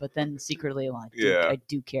care. But then secretly I'm like, Yeah. I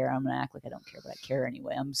do care. I'm gonna act like I don't care, but I care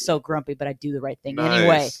anyway. I'm so grumpy, but I do the right thing anyway.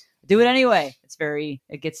 Nice. Do it anyway.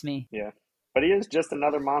 It gets me. But he is just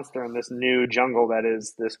another monster in this new jungle that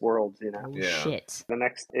is this world, you know. Oh Yeah. shit. The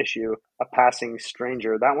next issue, A Passing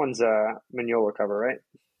Stranger. That one's a Mignola cover, right?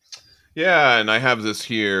 Yeah, and I have this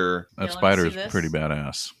here. That Yeah, let me spider see is this. pretty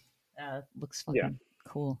badass. Looks fucking Yeah.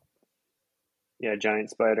 cool. Yeah, giant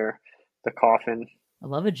spider. The coffin. I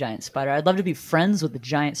love a giant spider. I'd love to be friends with a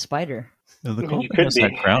giant spider. The I mean, coffin you could has be.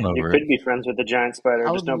 that crown You over could it. be friends with the giant spider.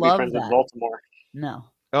 I Just would don't be love friends with that. Baltimore. No,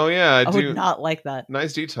 Oh yeah, I I do. would not like that.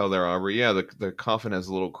 Nice detail there, Aubrey. Yeah, the coffin has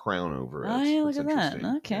a little crown over it. Oh, yeah, look That's at that.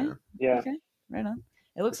 interesting. Okay. Yeah. Yeah. Okay, right on.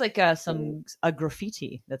 It looks like a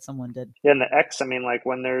graffiti that someone did. Yeah, and the X, I mean, like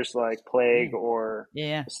when there's like plague or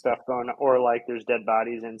Yeah. stuff going on, or like there's dead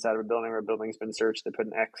bodies inside of a building or a building's been searched, they put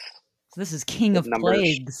an X. So this is King With of numbers.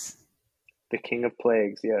 Plagues. The king of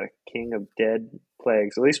plagues, yeah, king of dead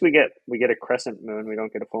plagues. At least we get a crescent moon. We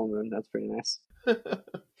don't get a full moon. That's pretty nice. I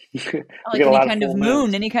We like get a any lot kind of full moon.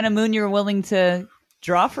 moons. Any kind of moon you're willing to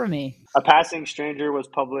draw for me. A Passing Stranger was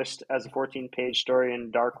published as a 14-page story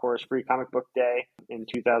in Dark Horse Free Comic Book Day in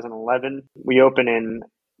 2011. We open in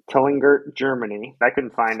Tillingert, Germany. I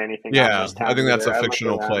couldn't find anything. on Yeah, this town I think that's either. a I looked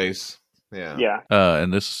fictional around. place. Yeah. Yeah.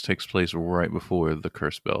 And this takes place right before the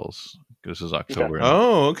Curse Bells. This is October.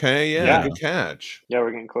 Oh, okay. Yeah, Yeah. good catch. Yeah,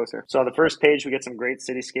 we're getting closer. So on the first page, we get some great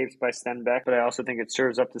cityscapes by Stenbeck, but I also think it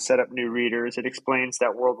serves up to set up new readers. It explains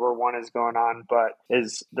that World War I is going on, but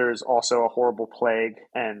there's also a horrible plague,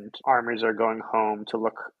 and armies are going home to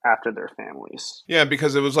look after their families. Yeah,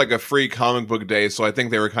 because it was like a free comic book day, so I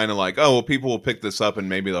think they were kind of like, oh, well, people will pick this up and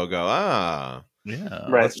maybe they'll go, Yeah.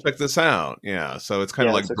 Right. let's check this out. Yeah, so it's kind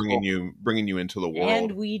of Yeah, like that's bringing you into the world.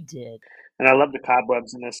 And we did. And I love the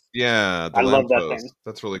cobwebs in this. Yeah, the I love that lamppost. thing.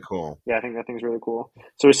 That's really cool. Yeah, I think that thing's really cool.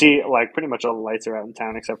 So we see, like, pretty much all the lights are out in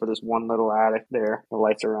town except for this one little attic there. The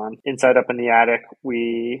lights are on. Inside up in the attic,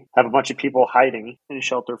 we have a bunch of people hiding in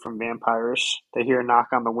shelter from vampires. They hear a knock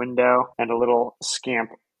on the window, and a little scamp,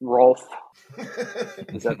 Rolf,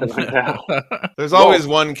 is at the window. There's always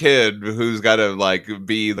one kid who's got to like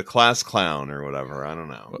be the class clown or whatever. I don't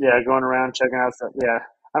know. Yeah, going around checking out stuff. Yeah,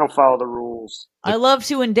 I don't follow the rules. I love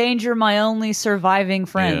to endanger my only surviving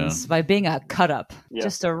friends by being a cut up. Yeah.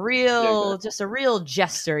 Just a real Yeah,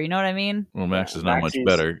 jester, you know what I mean? Well, Max Yeah, is not Max, much he's-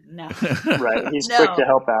 better. No. Right, he's No. quick to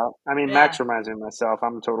help out. I mean, Yeah. Max reminds me of myself. I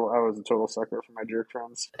was a total sucker for my jerk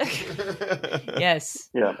friends. Yes.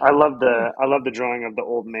 Yeah, I love the drawing of the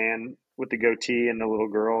old man with the goatee and the little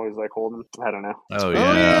girl who's like holding. I don't know. Oh, Oh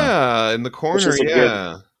yeah. yeah, in the corner. just a good-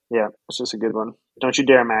 Yeah. Yeah, it's just a good one. Don't you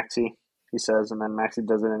dare, Maxie, he says, and then Maxie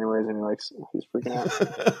does it anyways, and he's freaking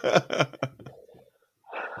out.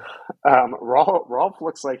 Rolf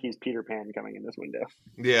looks like he's Peter Pan coming in this window.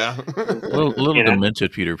 Yeah. A little You know?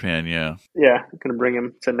 demented Peter Pan, yeah. Yeah, gonna bring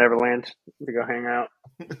him to Neverland to go hang out,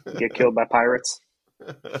 get killed by pirates.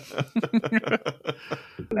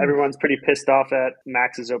 Everyone's pretty pissed off that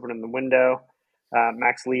Max is opening the window.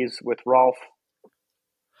 Max leaves with Rolf,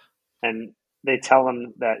 and they tell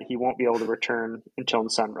him that he won't be able to return until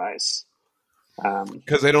sunrise.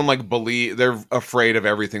 Because they don't like believe, they're afraid of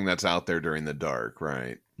everything that's out there during the dark,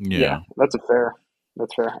 right? Yeah. That's fair.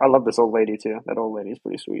 I love this old lady too. That old lady's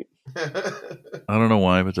pretty sweet. I don't know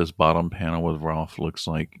why, but this bottom panel with Rolf looks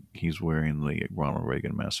like he's wearing the Ronald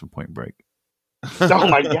Reagan mask from Point Break. Oh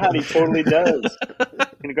my god, he totally does.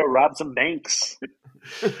 Gonna go rob some banks.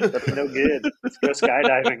 That's no good. Let's go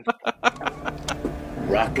skydiving.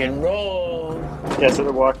 Rock and roll. Yeah, so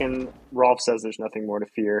they're walking. Rolf says there's nothing more to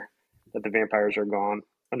fear, that the vampires are gone.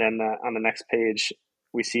 And then on the next page,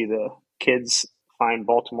 we see the kids find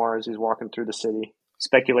Baltimore as he's walking through the city,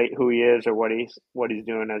 speculate who he is or what he's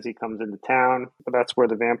doing as he comes into town. But that's where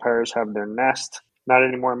the vampires have their nest. Not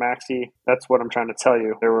anymore, Maxie. That's what I'm trying to tell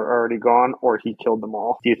you. They were already gone, or he killed them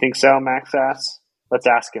all. Do you think so, Max asks? Let's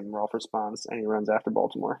ask him. Rolf responds, and he runs after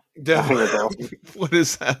Baltimore. I think that's awesome. What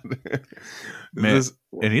is that? Man, This,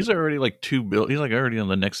 and he's already like he's like already on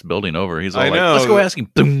the next building over. He's all I like, know. let's go ask him.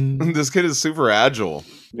 Boom. this kid is super agile.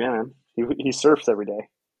 Yeah, man. He surfs every day.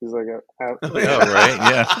 He's like out. Oh, right?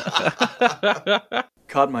 Yeah.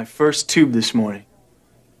 Caught my first tube this morning,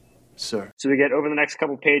 sir. So we get over the next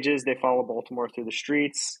couple pages. They follow Baltimore through the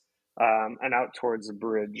streets and out towards the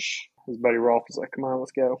bridge. His buddy Rolf is like, "Come on,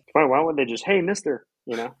 let's go." Come on, why wouldn't they just, "Hey, Mister"?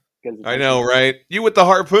 You know? I know, right? You with the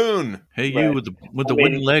harpoon. Hey, you Right. with the I wooden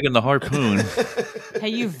mean- leg and the harpoon. Hey,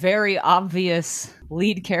 you very obvious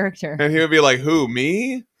lead character. And he would be like, who,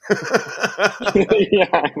 me? Yeah,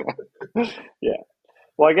 I know. Yeah.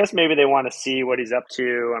 Well, I guess maybe they want to see what he's up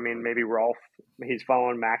to. I mean, maybe Rolf, he's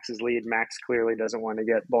following Max's lead. Max clearly doesn't want to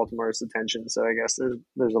get Baltimore's attention, so I guess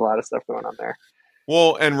there's a lot of stuff going on there.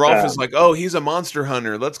 Well, and Rolf is like, oh, he's a monster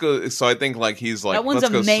hunter. Let's go. So I think like he's like, That one's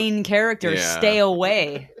let's a go main character. Yeah. Stay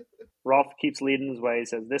away. Rolf keeps leading his way. He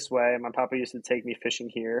says, "This way. My papa used to take me fishing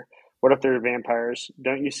here. What if they're vampires?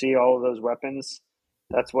 Don't you see all of those weapons?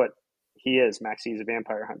 That's what he is, Max. He's a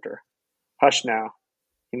vampire hunter. Hush now.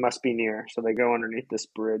 He must be near." So they go underneath this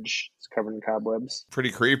bridge. It's covered in cobwebs. pretty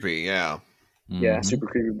creepy. Yeah. Yeah, Mhm. super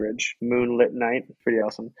creepy bridge. Moonlit night. Pretty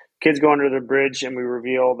awesome. Kids go under the bridge, and we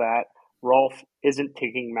reveal that Rolf isn't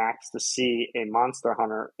taking Max to see a monster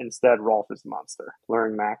hunter. Instead, Rolf is the monster,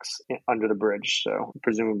 luring Max under the bridge. So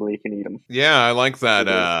presumably he can eat him. Yeah, I like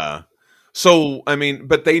that. So, I mean,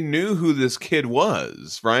 but they knew who this kid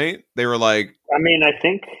was, right? They were like, I mean, I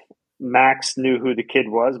think Max knew who the kid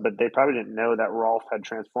was, but they probably didn't know that Rolf had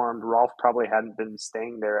transformed. Rolf probably hadn't been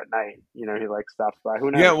staying there at night. You know, he like stops by. Who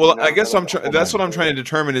knows? yeah, well, You know, I guess like, that's what I'm trying to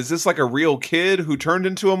determine. Is this like a real kid who turned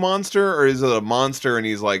into a monster, or is it a monster and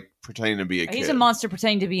he's like pretending to be a kid? He's a monster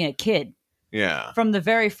pretending to be a kid. Yeah. From the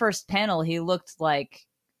very first panel, he looked like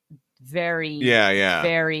very,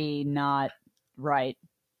 very not right.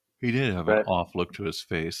 He did have an off look to his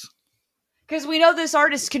face. Because we know this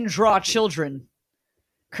artist can draw children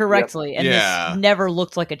correctly, and this never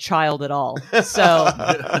looked like a child at all. So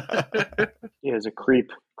he was a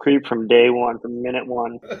creep from day one, from minute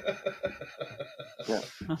one. Yeah,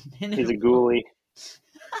 he's a ghoulie.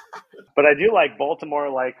 But I do like Baltimore.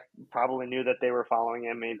 Like, probably knew that they were following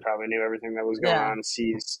him. He probably knew everything that was going on.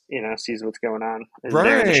 Sees what's going on. Is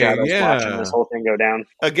there in the shadows watching this whole thing go down.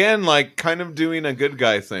 Again, like kind of doing a good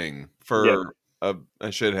guy thing for a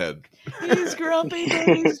shithead. He's grumpy,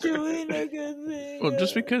 but he's doing a good thing. Well,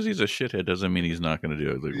 just because he's a shithead doesn't mean he's not going to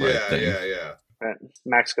do the right thing. Yeah.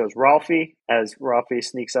 Max goes Ralphie as Ralphie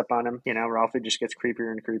sneaks up on him. You know, Ralphie just gets creepier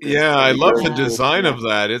and creepier. Yeah, I love the design of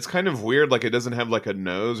that. It's kind of weird, like it doesn't have like a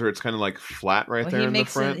nose, or it's kind of like flat there in the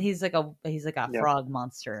front. He's like a frog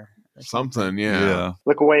monster. Something, yeah.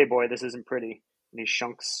 Look away, boy. This isn't pretty. And he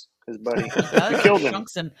shunks his buddy. He killed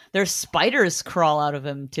him. There's spiders crawl out of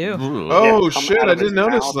him too. Oh shit! I didn't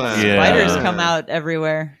notice that. Yeah. Spiders come out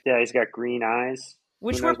everywhere. Yeah, he's got green eyes.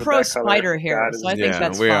 Which we're pro spider here, so I think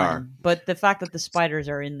that's fine. Are. But the fact that the spiders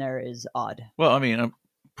are in there is odd. Well, I mean, I'm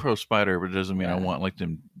pro spider, but it doesn't mean I want like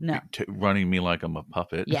them running me like I'm a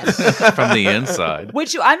puppet. Yes, from the inside.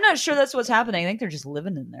 Which I'm not sure that's what's happening. I think they're just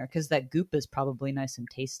living in there because that goop is probably nice and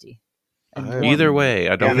tasty. Either way,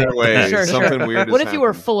 I don't. Either way, sure. Something weird. What if you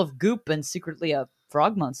were full of goop and secretly a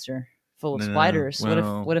frog monster? Full of spiders.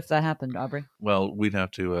 Well, what if that happened, Aubrey? Well, we'd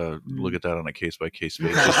have to look at that on a case by case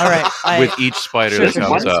basis. All right, with each spider that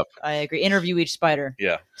comes up. I agree. Interview each spider.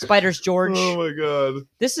 Yeah, Spiders George. Oh my god,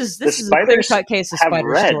 this is a clear cut case of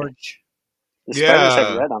Spiders red. George. The spiders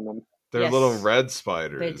have red on them. They're little red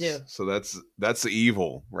spiders. They do. So that's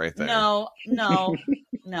evil right there. No.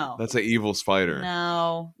 That's an evil spider.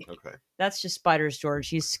 No. Okay. That's just Spiders George.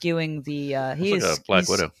 He's skewing the like a Black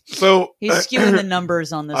Widow. So he's skewing the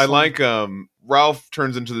numbers on this. I like Ralph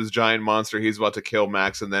turns into this giant monster. He's about to kill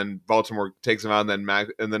Max, and then Baltimore takes him out,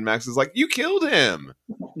 and then Max is like, "You killed him."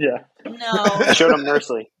 Yeah. No. I showed him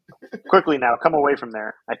mercy. Quickly now, come away from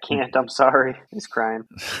there. I can't. I'm sorry. He's crying.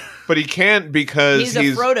 But he can't because he's a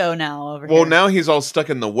Frodo now over here. Well, now he's all stuck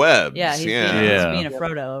in the webs. Yeah, he's being a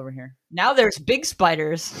Frodo over here. Now there's big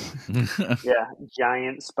spiders. Yeah,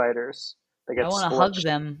 giant spiders. I want to hug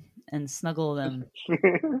them and snuggle them.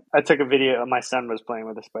 I took a video. My son was playing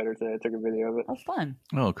with a spider today. I took a video of it. Oh, fun!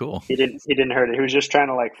 Oh, cool. He didn't hurt it. He was just trying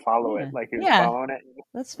to like follow it, like he was following it.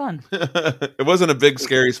 That's fun. It wasn't a big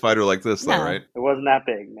scary spider like this, though, right? It wasn't that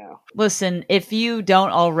big. No. Listen, if you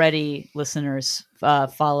don't already, listeners,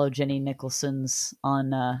 follow Jenny Nicholson's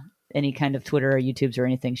on any kind of Twitter or YouTube's or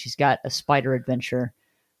anything, she's got a spider adventure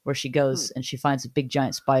where she goes and she finds a big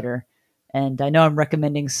giant spider. And I know I'm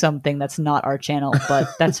recommending something that's not our channel, but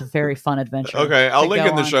that's a very fun adventure. Okay, I'll link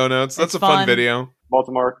in the show notes. That's a fun video.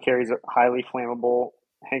 Baltimore carries a highly flammable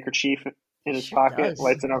handkerchief in his pocket,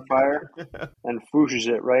 lights it on fire, and whooshes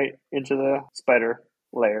it right into the spider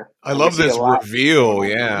lair. I love this reveal.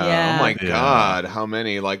 Yeah. Oh my god, how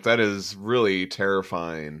many? Like, that is really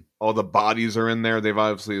terrifying. All the bodies are in there. They've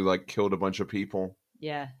obviously like killed a bunch of people.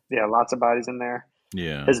 Yeah. Yeah, lots of bodies in there.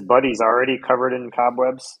 Yeah. His buddy's already covered in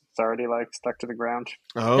cobwebs. It's already like stuck to the ground.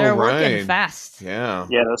 Oh, they're working fast. Yeah.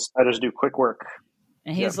 Yeah, those spiders do quick work.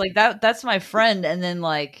 And he's like, that's my friend. And then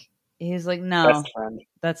like he's like, no,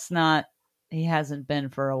 that's not. He hasn't been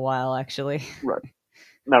for a while, actually. Right.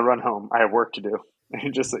 Now run home. I have work to do.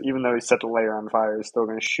 And just even though he set the layer on fire, he's still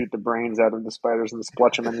going to shoot the brains out of the spiders and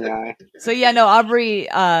splutch them in the eye. So yeah, no, Aubrey.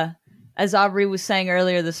 As Aubrey was saying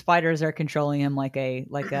earlier, the spiders are controlling him like a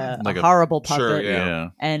horrible puppet. Sure, yeah.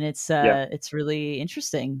 And it's really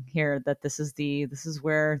interesting here that this is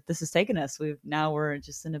where this is taking us. We're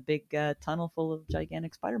just in a big tunnel full of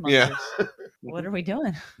gigantic spider monsters. Yeah. What are we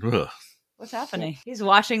doing? Ugh. What's happening? He's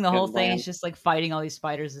watching the whole Good thing. man. He's just like fighting all these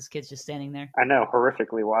spiders. This kid's just standing there. I know,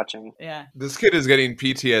 horrifically watching. Yeah. This kid is getting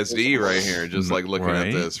PTSD right here, just like looking Right.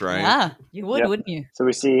 at this, right? Yeah. You would, Yep. wouldn't you? So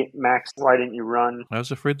we see Max, why didn't you run? I was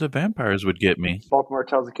afraid the vampires would get me. Baltimore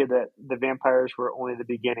tells the kid that the vampires were only the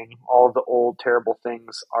beginning. All of the old, terrible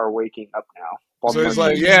things are waking up now. So he's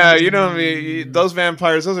like, yeah, you know, I mean, those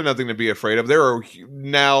vampires, those are nothing to be afraid of. There are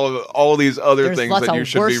now all these other There's things lots that you of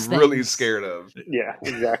should be worse really things. scared of. Yeah,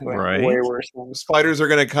 exactly. Right. Way worse things. Spiders are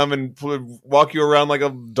going to come and walk you around like a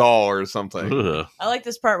doll or something. Ugh. I like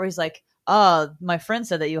this part where he's like, my friend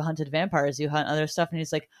said that you hunted vampires, you hunt other stuff. And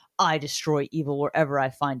he's like, I destroy evil wherever I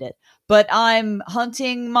find it. But I'm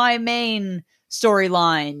hunting my main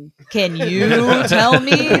storyline. Can you tell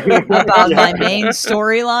me about my main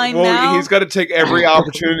storyline Well, now? he's got to take every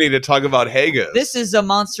opportunity to talk about Haggis. This is a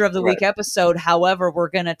Monster of the Week Right. episode. However, we're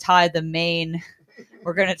gonna tie the main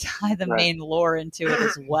main lore into it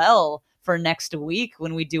as well for next week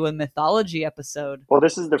when we do a mythology episode. Well,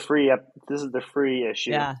 this is the free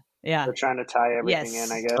issue. Yeah. They're trying to tie everything Yes.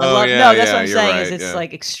 in, I guess. Oh, no, yeah, that's yeah, what I'm you're saying. right, Is it's yeah.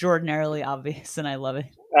 like extraordinarily obvious, and I love it.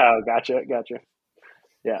 Oh, gotcha.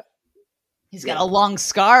 He's got a long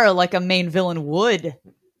scar like a main villain would.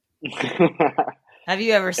 Have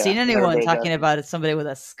you ever seen anyone everybody talking does. about it? Somebody with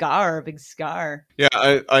a scar, a big scar. Yeah,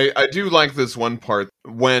 I do like this one part.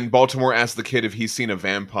 When Baltimore asks the kid if he's seen a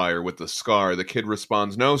vampire with the scar, the kid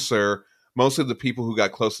responds, no, sir. Most of the people who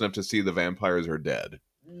got close enough to see the vampires are dead.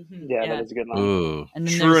 Yeah, that is a good line. Ooh. And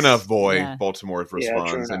then True there's- enough, boy, yeah. Baltimore Yeah, true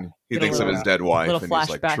responds. And enough. he Get a thinks of little- his dead wife, Little and he's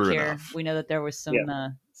like, flashback true here. enough. We know that there was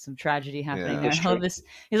some tragedy happening Yeah. there. That's I love true. this.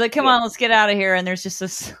 He's like, "Come Yeah. on, let's get out of here." And there's just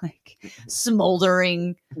this like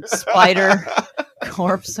smoldering spider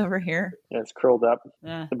corpse over here. Yeah, it's curled up.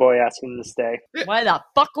 Yeah. The boy asks him to stay. Why the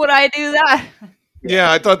fuck would I do that? Yeah,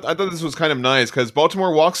 I thought this was kind of nice because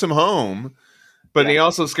Baltimore walks him home, but he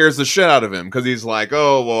also scares the shit out of him because he's like,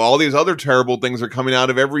 "Oh, well, all these other terrible things are coming out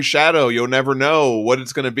of every shadow. You'll never know what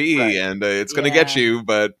it's going to be, Right. and it's going to get Yeah. you.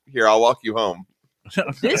 But here, I'll walk you home."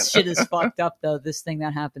 This shit is fucked up though. This thing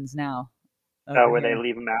that happens now. Oh, over where here. they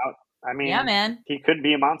leave him out? I mean, Yeah, man. he could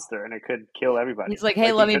be a monster and it could kill everybody. He's like, "Hey,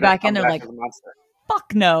 he let me could back come in." They're like, as a monster.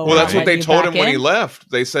 Fuck no. Well, that's we're what they letting you told back him when he in. left.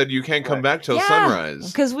 They said you can't come Right. back till Yeah,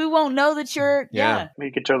 sunrise. because we won't know that you're. Yeah. Yeah.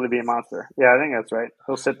 He could totally be a monster. Yeah, I think that's right.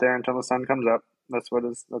 He'll sit there until the sun comes up. That's what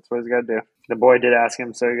he's got to do. The boy did ask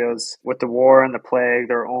him, so he goes, with the war and the plague,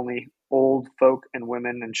 there are only old folk and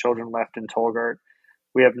women and children left in Tolgart.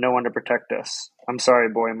 We have no one to protect us. I'm sorry,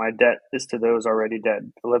 boy. My debt is to those already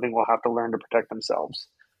dead. The living will have to learn to protect themselves.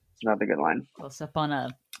 It's another good line. Close up on a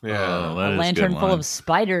Yeah. Oh, that is a lantern good full line. of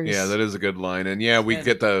spiders. Yeah, that is a good line. And yeah, we Good.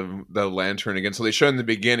 get the lantern again. So they show in the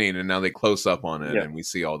beginning and now they close up on it Yeah. and we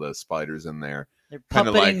see all the spiders in there. They're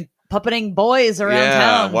kinda puppeting boys around yeah,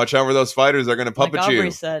 town. watch out for those spiders. They're going to like puppet Aubrey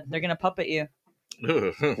you. said, they're gonna puppet you.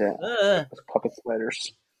 Yeah, Ugh. puppet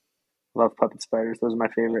spiders. Love puppet spiders. Those are my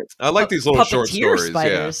favorite. I like these little short Puppeteer stories.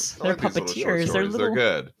 spiders. Yeah. I They're like these little short puppeteers. They're stories. little.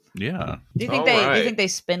 good. Yeah. Do you think All do you right. think they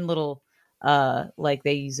spin little like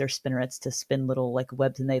they use their spinnerets to spin little like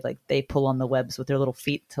webs and they pull on the webs with their little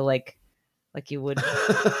feet to like you would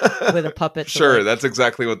with a puppet. to, Sure, like- that's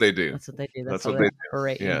exactly what they do. That's what they do. That's That's, how what they they do.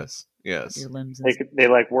 berate you, Yes, yes. your limbs. And They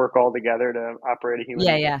like work all together to operate a human.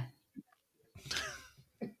 yeah, yeah.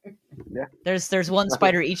 Yeah. There's one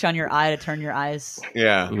spider each on your eye to turn your eyes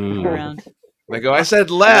Yeah. Ooh. around. They go, I said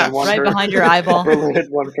left. One Right for- behind your eyeball. Upper lid,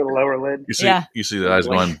 one for the lower lid. You see, Yeah. you see the eyes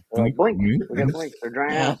going. They're like, blink. "Mm, We gotta blink. They're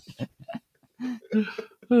drying Yeah.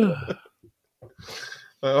 out.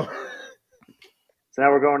 Oh. So now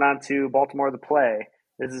we're going on to Baltimore the Play.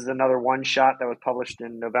 This is another one shot that was published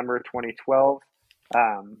in November 2012.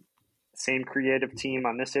 Same creative team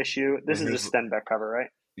on this issue. This is Here's- a Stenbeck cover, right?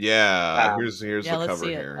 Yeah, Um, here's Yeah, the let's cover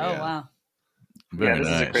see it. here. Oh yeah. wow. Very this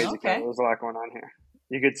is nice. a crazy Okay. cover. There's a lot going on here.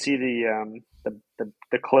 You could see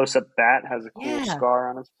the close up bat has a cool Yeah. scar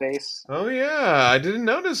on his face. Oh yeah, I didn't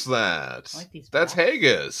notice that. I like these That's bats.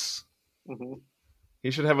 Haggis. hmm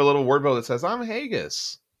He should have a little word belt that says, I'm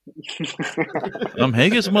Haggis. I'm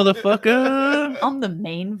Haggis, motherfucker. I'm the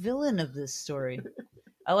main villain of this story.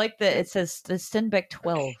 I like that it says the Stenbeck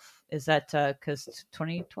 12. Is that because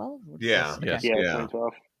 2012? Yeah. Yes. Yeah, Yeah.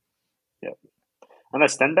 2012. Yep. And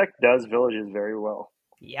Stenbeck does villages very well.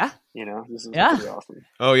 Yeah. You know, this is Yeah. pretty awesome.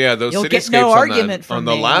 Oh yeah, those You'll cityscapes get no on argument that, from on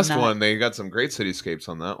the me on last that. one. They got some great cityscapes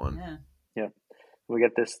on that one. Yeah. We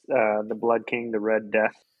get this, the Blood King, the Red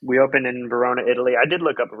Death. We open in Verona, Italy. I did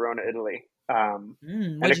look up Verona, Italy. And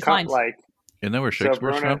What'd it you come find? like, Isn't that where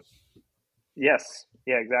Shakespeare's Verona- from? yes,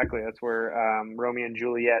 yeah, exactly. That's where Romeo and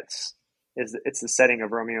Juliet's it's the setting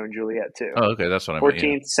of Romeo and Juliet too. Oh, okay, that's what I meant.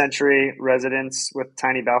 14th century residence with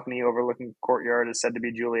tiny balcony overlooking courtyard is said to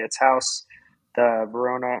be Juliet's house. The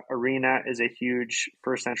Verona Arena is a huge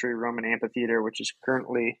first century Roman amphitheater, which is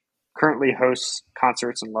currently hosts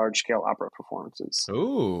concerts and large scale opera performances.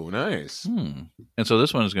 Ooh, nice. And so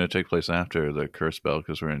this one is going to take place after the Curse Bell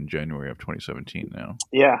because we're in January of 2017 now.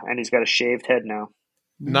 Yeah, and he's got a shaved head now.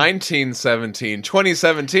 1917,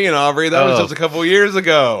 2017, Aubrey. That was Oh. just a couple years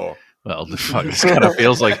ago. Well, the fuck, this kind of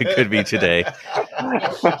feels like it could be today.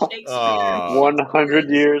 Shakespeare. Aw. 100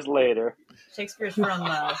 years later. Shakespeare's from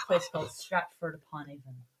a place called Stratford upon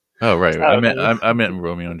Avon. Oh, right. Oh, I meant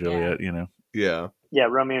Romeo and Juliet. You know. Yeah. Yeah,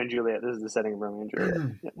 Romeo and Juliet. This is the setting of Romeo and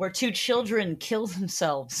Juliet. Yeah. Where two children kill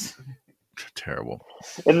themselves. Terrible.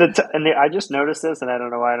 I just noticed this, and I don't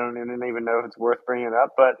know why. I don't even know if it's worth bringing it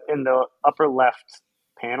up. But in the upper left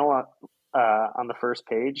panel on the first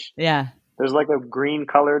page, Yeah. there's like a green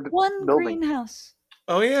colored One building. greenhouse.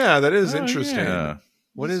 Oh, yeah. That is Oh, interesting. yeah.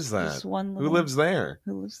 What is that? Just one Who little- lives there?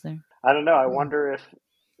 Who lives there? I don't know. I wonder if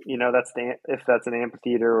that's an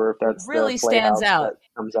amphitheater or if that's Really the stands playhouse out. that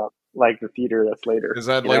comes up like the theater that's later. Is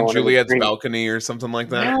that You know, like one of the Juliet's green- balcony or something like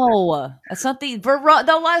that? No, it's not the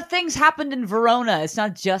A lot of things happened in Verona. It's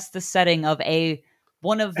not just the setting of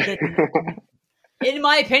one of the, in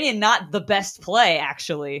my opinion, not the best play.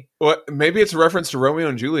 Actually, What? Maybe it's a reference to Romeo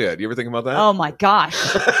and Juliet. You ever think about that? oh my gosh,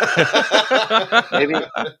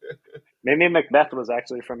 Maybe Macbeth was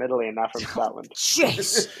actually from Italy and not from Scotland.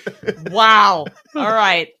 jeez, wow. All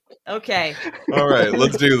right, okay. All right,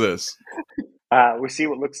 let's do this. We see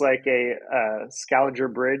what looks like a Scaliger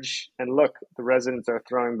bridge, and look, the residents are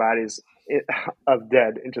throwing bodies of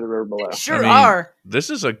dead into the river below. Sure I mean, are.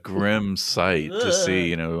 This is a grim sight to see.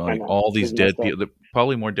 You know, like know. all these It's dead messed up. people.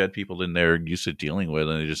 Probably more dead people than they're used to dealing with,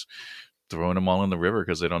 and they're just throwing them all in the river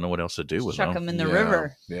because they don't know what else to do with Chuck them. them in the Yeah.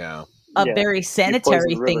 river. Yeah. A Yeah. very poison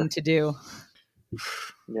sanitary the thing river. to do.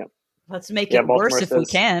 Yeah. Let's make Yeah, it worse Baltimore if we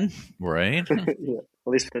says- can. Right? Yeah. At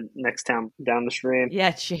least the next town down the stream.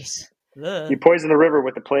 Yeah, jeez. Ugh. You poison the river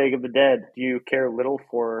with the plague of the dead. Do you care little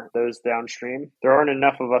for those downstream? There aren't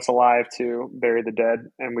enough of us alive to bury the dead,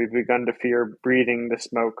 and we've begun to fear breathing the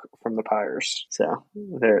smoke from the pyres. So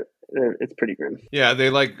it's pretty grim. Yeah, they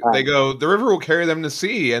go, the river will carry them to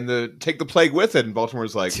sea and take the plague with it. And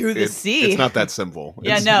Baltimore's like, To the sea. It's not that simple.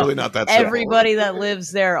 Yeah, It's no. really not that simple. Everybody that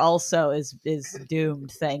lives there also is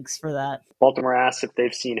doomed. Thanks for that. Baltimore asks if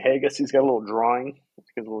they've seen Haggis. He's got a little drawing.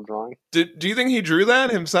 Do you think he drew that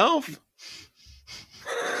himself?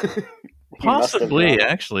 He must have Possibly, drawn it.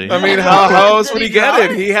 actually. I mean, Yeah. how else Did would he he get draw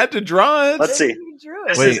it? it? He had to draw it. Let's see. He drew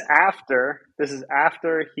This it. Wait. is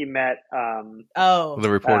after he met Oh, the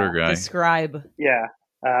reporter guy. describe.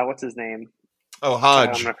 what's his name? Oh, I'm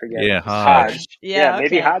Hodge. gonna forget. Yeah, Hodge. Yeah,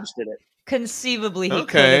 maybe okay. Hodge did it. Conceivably, he could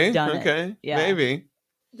Okay. have done Okay. it. Yeah. Maybe.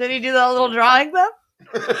 Did he do that little drawing though?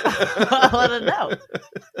 I don't know.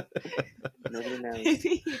 Nobody knows. Maybe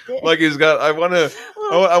he did. Like he's got. I want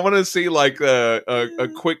to see like a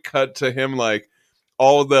quick cut to him, like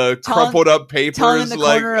all the Tongue- crumpled up papers, tongue in the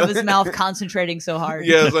like corner of his mouth, concentrating so hard.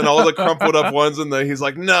 yes, and all the crumpled up ones, and he's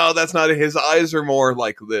like, no, that's not. His eyes are more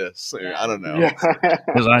like this. Yeah. I don't know. Yeah.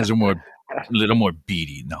 His eyes are a little more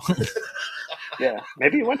beady. No. Yeah.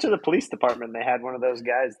 Maybe he went to the police department and they had one of those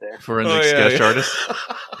guys there. Forensic Oh, yeah, sketch yeah. artist.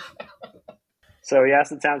 So he asked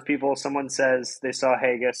the townspeople. Someone says they saw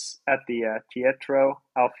Haggis at the Teatro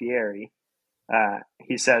Alfieri.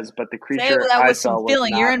 He says, but the Say creature that I with saw some was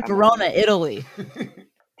feeling. not You're in a Verona, man. Italy.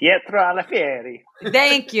 Teatro Alfieri.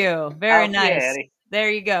 Thank you. Very nice. Alfieri. There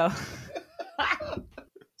you go.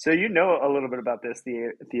 So you know a little bit about this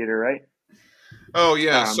theater, right? Oh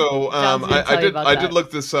yeah. Um, So John's gonna I tell you did about I that. did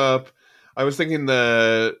look this up. I was thinking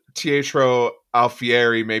the Teatro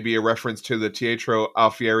Alfieri may be a reference to the Teatro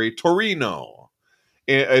Alfieri Torino.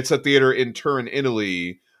 It's a theater in Turin,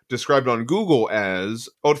 Italy, described on Google as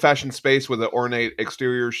old-fashioned space with an ornate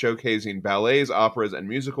exterior showcasing ballets, operas, and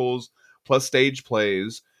musicals, plus stage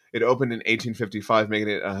plays. It opened in 1855, making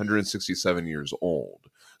it 167 years old.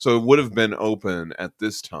 So it would have been open at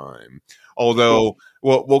this time. Although,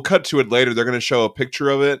 we'll cut to it later. They're going to show a picture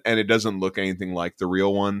of it, and it doesn't look anything like the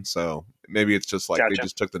real one. So maybe it's just like they Gotcha.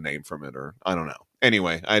 just took the name from it, or I don't know.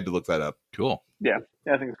 Anyway, I had to look that up. Cool. Yeah,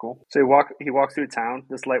 I think it's cool. So he walks through town.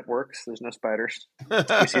 This light works. There's no spiders. We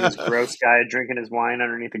see this gross guy drinking his wine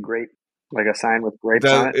underneath a grape, like a sign with grapes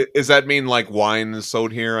on it. Does that mean like wine is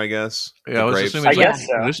sold here? I guess. Yeah, The I was grapes? assuming I it's guess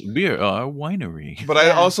like, so. this beer, a winery. But I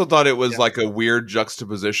Yeah. also thought it was Yeah. like a weird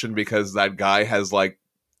juxtaposition because that guy has like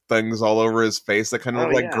things all over his face that kind of Oh,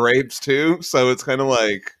 look like yeah. grapes too. So it's kind of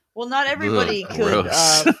like Well, not everybody Ugh, could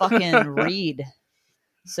gross. fucking read,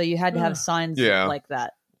 so you had to have signs Yeah. like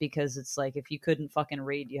that. because it's like if you couldn't fucking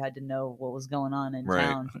read, you had to know what was going on in Right.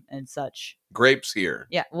 town and such. Grapes here.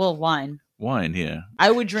 Yeah, well, wine. Wine, yeah. I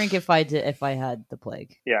would drink if I had the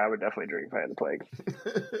plague. Yeah, I would definitely drink if I had the plague.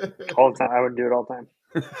 All the time. I would do it all the time.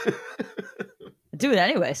 I do it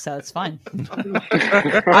anyway, so it's fine.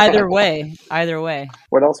 Either way.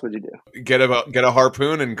 What else would you do? Get a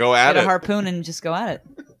harpoon and go at Get it. a harpoon and just go at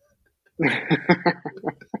it.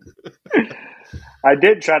 I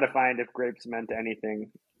did try to find if grapes meant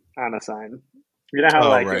anything on a sign. You know how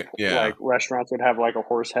right. Yeah. like restaurants would have like a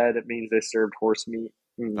horse head. It means they served horse meat.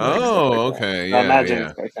 Oh, okay. Yeah, I imagine yeah.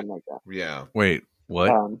 it's like something like that. Yeah. Wait,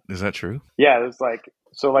 what? Is that true? Yeah, there's like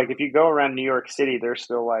if you go around New York City, there's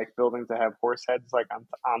still like buildings that have horse heads like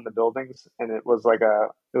on the buildings, and it was like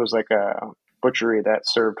a butchery that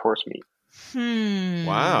served horse meat.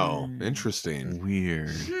 Wow. Interesting. Weird.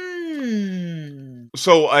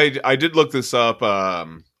 So I did look this up.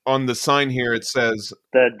 On the sign here, it says,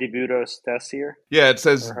 The Debutos Tessier. yeah, it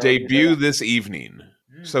says Or however you say debut that. this evening.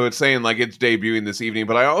 So it's saying like it's debuting this evening.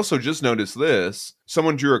 But I also just noticed this.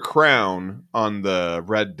 Someone drew a crown on the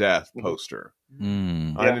Red Death poster.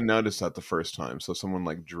 Mm. I Yeah. didn't notice that the first time. So someone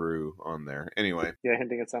like drew on there. Anyway. Yeah,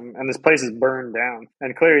 hinting at something. And this place is burned down.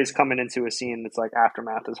 And clearly he's coming into a scene that's like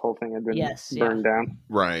aftermath. This whole thing had been Yes, burned down.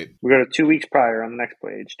 Right. We go to 2 weeks prior on the next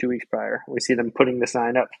page. 2 weeks prior. We see them putting the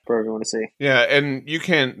sign up for everyone to see. Yeah, and you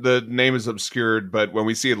can't, the name is obscured, but when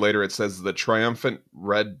we see it later, it says the Triumphant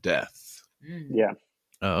Red Death. Yeah.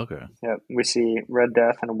 Oh, okay. Yeah, we see Red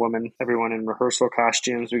Death and a woman, everyone in rehearsal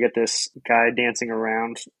costumes. We get this guy dancing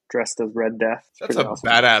around dressed as Red Death. It's That's pretty a awesome.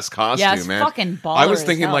 badass costume, Yeah, it's man. fucking baller. I was as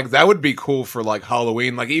thinking hell. like that would be cool for like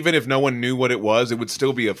Halloween. Like even if no one knew what it was, it would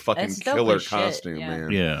still be a fucking That's dope killer as shit, costume, yeah.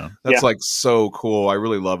 man. Yeah. That's Yeah. like so cool. I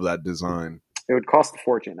really love that design. It would cost a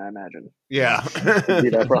fortune, I imagine. Yeah. To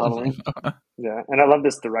do that for Halloween. Yeah, and I love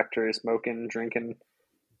this director. He's smoking, drinking.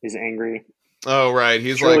 He's angry. Oh right,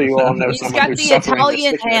 he's Surely you all like know He's someone got who's the suffering with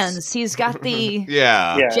Italian sickness. hands. He's got the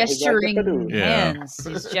yeah. Yeah, gesturing Yeah. hands.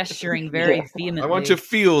 He's gesturing very Yeah. vehemently. I want you to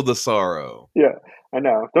feel the sorrow. Yeah, I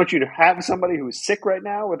know. Don't you have somebody who's sick right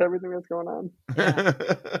now with everything that's going on?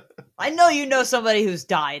 I know you know somebody who's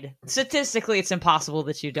died. Statistically, it's impossible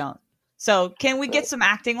that you don't. So, can we get some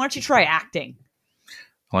acting? Why don't you try acting?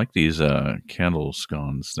 I like these candle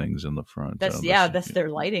scones things in the front. That's this- that's their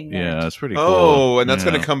lighting. There. Yeah, that's pretty cool. Oh, and that's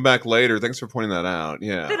Yeah. going to come back later. Thanks for pointing that out.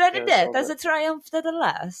 Yeah. That's a triumph to the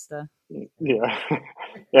last. Yeah.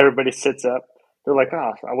 Everybody sits up. They're like,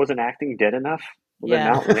 oh, I wasn't acting dead enough? Was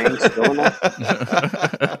Yeah. it not rain still enough?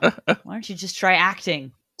 Why don't you just try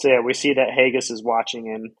acting? So yeah, we see that Haggis is watching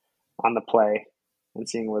in on the play and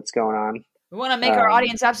seeing what's going on. We want to make our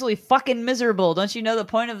audience absolutely fucking miserable. Don't you know the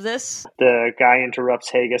point of this? The guy interrupts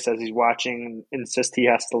Haggis as he's watching and insists he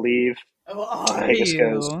has to leave. Oh, are Haggis you?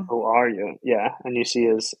 goes, "Who are you?" Yeah, and you see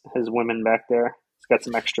his women back there. He's got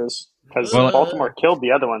some extras because Well, Baltimore killed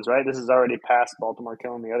the other ones, right? This is already past Baltimore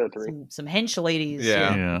killing the other three. Some hench ladies.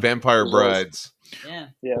 Yeah. Yeah. Vampire brides. Yeah.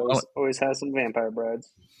 Yeah, always has some vampire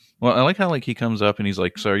brides. Well, I like how like he comes up and he's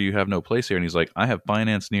like, "Sir, you have no place here," and he's like, "I have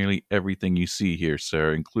financed nearly everything you see here,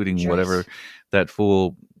 sir, including Yes. whatever that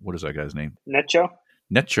fool. What is that guy's name? Necho,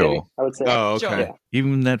 Necho. maybe, I would say. Oh, okay. Yeah.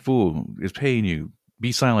 Even that fool is paying you.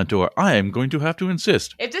 Be silent, or I am going to have to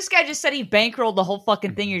insist." If this guy just said he bankrolled the whole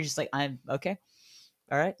fucking thing, you're just like, I'm okay.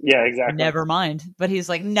 All right. Yeah, exactly. Never mind. But he's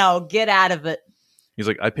like, no, get out of it. He's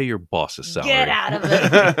like, "I pay your boss's salary." Get out of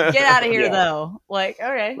it. Get out of here, Yeah. though. Like,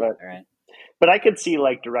 all right. Right. All right. But I could see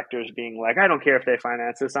like directors being like, I don't care if they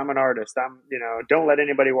finance this. I'm an artist. Don't let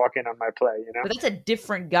anybody walk in on my play, But that's a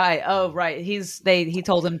different guy. Oh, right. He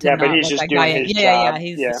told him to Yeah, not but he's let just that doing guy in. his Yeah. job.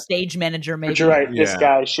 He's Yeah. the stage manager, maybe. But you're right. This Yeah.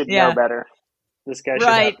 guy should Yeah. know better. This guy should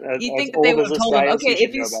Right. have, You as think that they old would as have this told guy him, is, he okay, should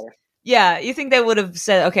if you know better. Yeah, you think they would have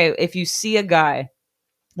said, okay, if you see a guy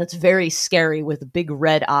that's very scary with a big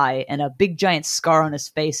red eye and a big giant scar on his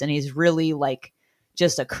face, and he's really like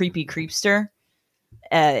just a creepy creepster,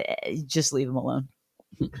 just leave him alone.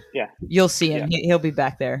 Yeah. You'll see him. He'll be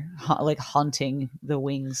back there, like haunting the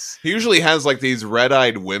wings. He usually has like these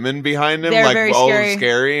red-eyed women behind him, They're like very all scary.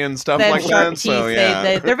 scary and stuff They have like sharp that. teeth. So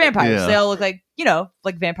yeah, They're vampires. Yeah. They all look like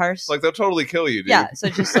like vampires. like they'll totally kill you, dude. yeah. So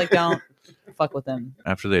just like don't fuck with them.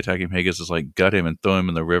 After they attack him, Haggis is like, gut him and throw him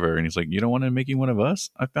in the river. And he's like, "You don't want to make him one of us?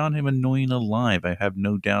 I found him annoying alive. I have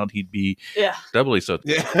no doubt he'd be Yeah. doubly so."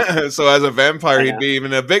 Yeah. So as a vampire, he'd be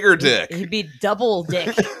even a bigger dick. He'd be double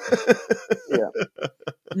dick. Yeah.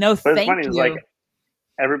 No, But it's thank funny, you. it's like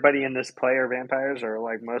everybody in this play are vampires, or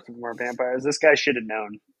like most of them are vampires. This guy should have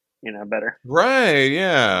known, better. Right?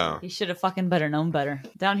 Yeah. He should have fucking known better.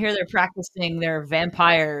 Down here, they're practicing their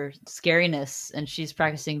vampire scariness, and she's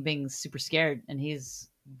practicing being super scared, and he's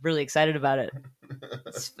really excited about it.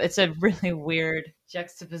 It's a really weird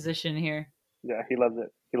juxtaposition here. Yeah, he loves it.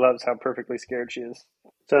 He loves how perfectly scared she is.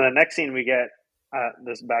 So the next scene we get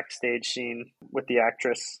this backstage scene with the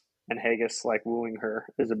actress and Haggis like wooing her,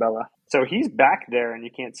 Isabella. So he's back there, and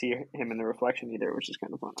you can't see him in the reflection either, which is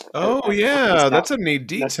kind of fun. Oh yeah, that's a neat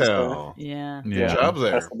detail. Yeah. Good job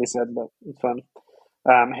there. That's what they said, but it's fun.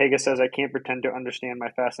 Haggis says, "I can't pretend to understand my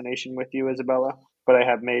fascination with you, Isabella, but I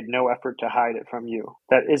have made no effort to hide it from you.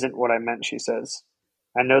 That isn't what I meant," she says.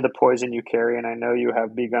 "I know the poison you carry, and I know you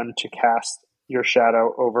have begun to cast your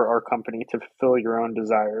shadow over our company to fulfill your own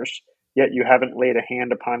desires. Yet you haven't laid a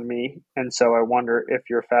hand upon me, and so I wonder if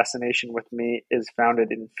your fascination with me is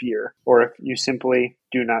founded in fear, or if you simply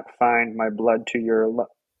do not find my blood to your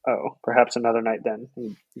perhaps another night then."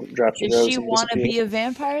 He drops a rose. Does she want to be a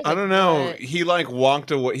vampire? I don't know. He like walked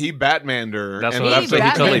away. He Batmaned her. That's and what I'm left saying. He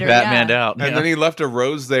totally Batmaned her, Batmaned out. And then he left a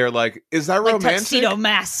rose there. Like, is that like romantic? tuxedo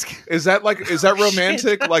mask. Is that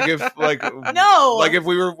romantic? Like if No. like if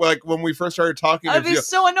we were like when we first started talking, I'd if be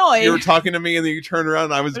so annoyed. you were talking to me and then you turned around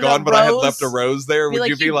and I was There's gone, a but I had rose. left a rose there. Would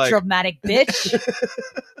you be like, dramatic bitch?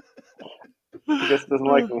 He just doesn't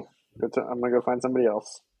like me. I'm going to go find somebody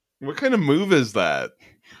else. what kind of move is that?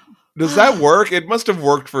 Does that work? It must have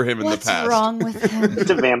worked for him in What's the past. wrong with him? It's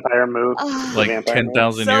a vampire move. Ah. Like Vampire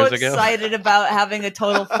 10,000 So years ago. excited about having a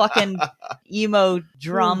total fucking emo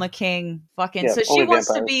drama king. Fucking. Yeah, So she only wants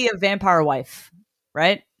to vampires. be a vampire wife,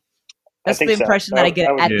 right? That's the think so. impression that I get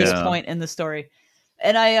That would at be this good. point in the story.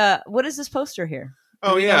 And what is this poster here?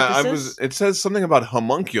 Oh Do we know yeah, what I this was. is? It says something about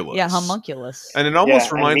homunculus. Yeah, homunculus. and it almost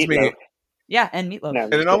and reminds me. Meatloaf. Yeah, and meatloaf. No,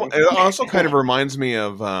 And it, just kidding. it also kind of reminds me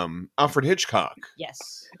of Alfred Hitchcock.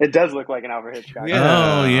 Yes. It does look like an Alfred Hitchcock.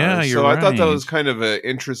 Oh, yeah, you're So I thought that right. was kind of an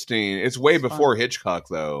interesting. It's way It's before Hitchcock,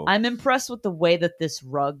 though. I'm impressed with the way that this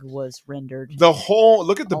rug was rendered. The whole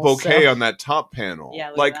look at the Also- bouquet on that top panel. Yeah,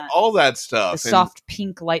 look at like that. all that The stuff. and soft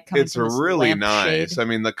pink light coming it's from this really lamp nice. shade. I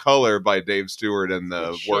mean, the color by Dave Stewart and the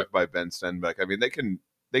Good shit. work by Ben Stenbeck. I mean, they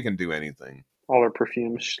can do anything. All her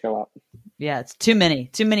perfumes just go up. Yeah, it's too many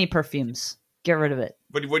perfumes. Get rid of it.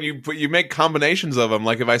 But when you make combinations of them,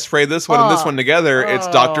 like if I spray this one and this one together, it's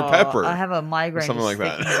Dr. Pepper. I have a migraine. Something just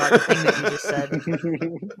like that. thinking about the thing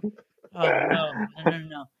that you just said. Oh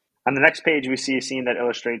no. On the next page, we see a scene that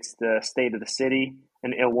illustrates the state of the city.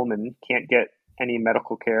 An ill woman can't get any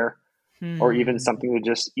medical care or even something to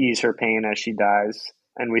just ease her pain as she dies.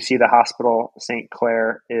 And we see the hospital, St.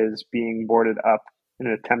 Clair, is being boarded up in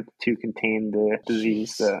an attempt to contain the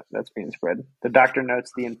disease that's being spread. The doctor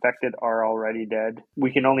notes the infected are already dead.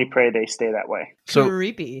 We can only pray they stay that way. So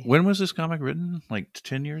creepy. when was this comic written? Like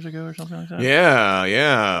 10 years ago or something like that?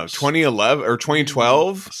 Yeah. 2011 or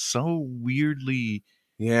 2012. So weirdly.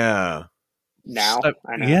 Yeah. Now,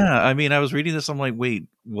 I know. Yeah, I mean, I was reading this. I'm like, wait,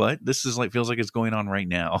 what? This is like feels like it's going on right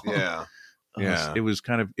now. Yeah. Yeah. It was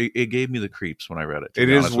kind of. It gave me the creeps when I read it. to It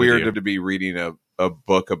be is honest with weird you. to be reading a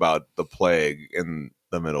book about the plague in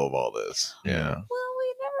the middle of all this. Yeah. Well,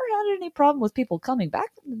 we never had any problem with people coming back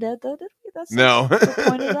from the dead, though, did we? That's No. the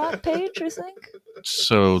point of that page, I think.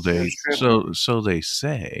 So they so they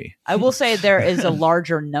say. I will say there is a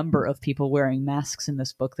larger number of people wearing masks in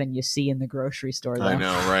this book than you see in the grocery store, though. I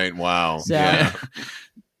know, right? Wow. So- Yeah.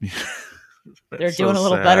 They're That's doing so a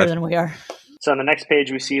little sad. better than we are. So on the next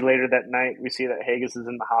page, we see later that night, we see that Haggis is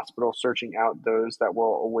in the hospital searching out those that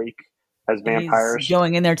will awake as vampires. He's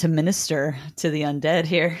going in there to minister to the undead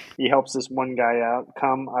here. He helps this one guy out.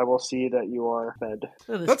 Come, I will see that you are fed.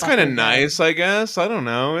 Look at this That's kind of fucking guy. nice, I guess. I don't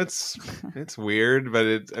know. It's weird, but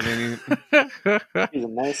I mean, He's a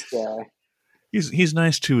nice guy. he's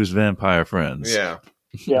nice to his vampire friends. yeah.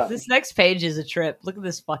 Yeah. This next page is a trip. Look at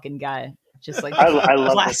this fucking guy. Just like I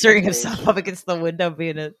love plastering this himself page. up against the window,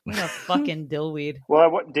 being a fucking dillweed. Well, I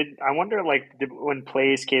wonder, when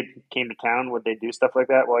plays came to town, would they do stuff like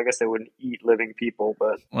that? Well, I guess they wouldn't eat living people,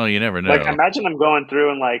 but Well, you never know. like, imagine them going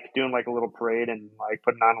through and doing a little parade and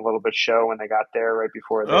putting on a little bit of show when they got there right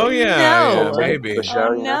before. Oh they, yeah, No. yeah, maybe. The show,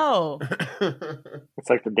 Oh you know? no! It's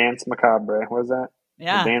like the dance macabre. What is that?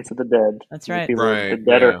 Yeah, The dance of the dead. that's The right. people- Right, the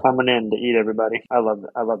dead yeah. are coming in to eat everybody. I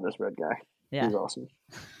love this red guy. Yeah, He's awesome.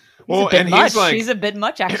 Well, a bit and much. he's like, he's a bit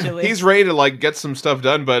much actually. he's ready to get some stuff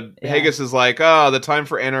done, but Yeah. Haggis is like, the time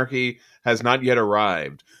for anarchy has not yet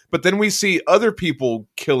arrived. But then we see other people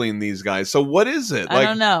killing these guys. So what is it? I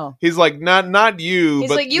don't know. He's like, not you. He's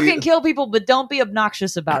but like, you can kill people, but don't be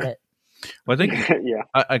obnoxious about it. Well, I think Yeah.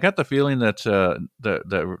 I got the feeling that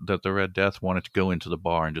that the Red Death wanted to go into the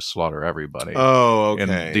bar and just slaughter everybody. Oh, okay.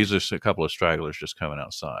 And these are a couple of stragglers just coming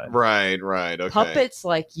outside. right. Okay. Puppets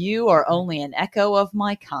like you are only an echo of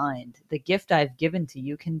my kind. The gift I've given to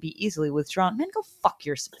you can be easily withdrawn. Man, go fuck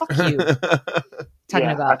yourself. Fuck you. talking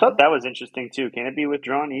I about. thought that was interesting too. Can it be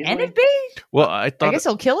withdrawn easily? Can it be? Well, I thought. I guess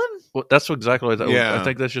he'll kill him. Well, that's exactly what I thought. Yeah. I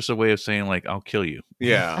think that's just a way of saying like, "I'll kill you,"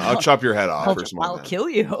 Yeah, I'll chop your head off or something. I'll like that. kill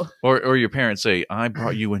you. or your parents say, "I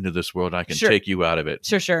brought you into this world. I can Sure. take you out of it."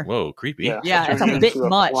 Sure. Whoa, creepy. Yeah, turn it's a you bit into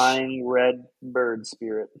much. Flying red bird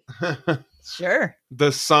spirit. Sure.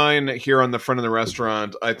 The sign here on the front of the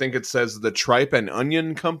restaurant, I think it says the Tripe and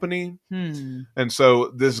Onion Company. Hmm. And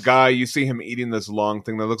so this guy, you see him eating this long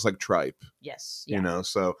thing that looks like tripe, Yes. you know.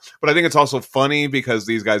 So, but I think it's also funny because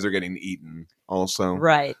these guys are getting eaten also.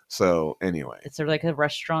 Right. So anyway, It's sort of like a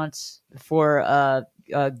restaurant for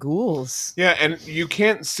ghouls. yeah, and you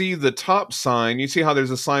can't see the top sign. You see how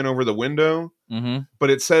there's a sign over the window, Mm-hmm. but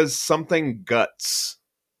it says something guts.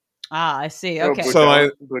 Ah, I see. Oh, Okay. So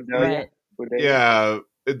Right. Yeah,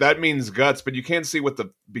 that means guts, but you can't see what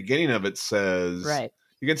the beginning of it says. Right.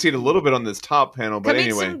 You can see it a little bit on this top panel, but Come eat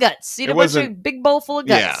anyway. some guts. Eat it a bunch wasn't- of big bowl full of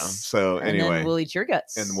guts. Yeah. So And anyway, then we'll eat your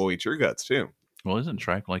guts. and we'll eat your guts too. Well, isn't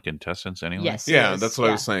tripe like intestines anyway? Yes. it Yeah, is. that's what I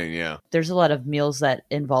Yeah. was saying. Yeah. There's a lot of meals that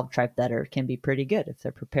involve tripe that can be pretty good if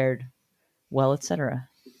they're prepared well, etc.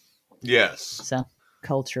 Yes. So,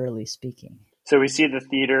 culturally speaking. So we see the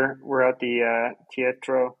theater. We're at the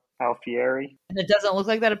Teatro Alfieri, And it doesn't look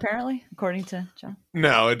like that, apparently, according to John.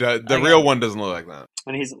 No, the Okay. real one doesn't look like that.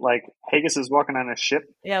 and he's like, Haggis is walking on a ship.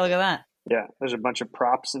 Yeah, look at that. Yeah, there's a bunch of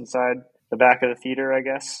props inside the back of the theater, I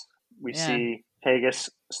guess. We Yeah. see Haggis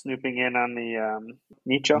snooping in on the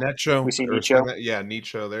Nicho. Necho. We see or Nicho. something like that. Yeah,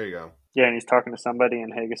 Nicho. There you go. Yeah, and he's talking to somebody,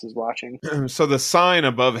 and Haggis is watching. So the sign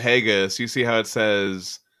above Haggis, you see how it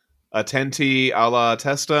says "Attenti alla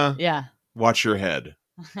testa"? Yeah. Watch your head,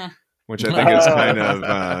 which I think is kind of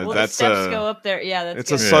Well, that's the steps a go up there. Yeah, that's it's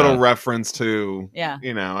good. a Yeah. subtle reference to Yeah.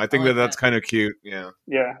 you know. I think I like that's that. kind of cute. Yeah.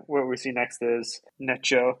 Yeah, what we see next is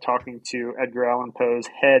Necho talking to Edgar Allan Poe's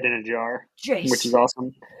head in a jar, Jace. which is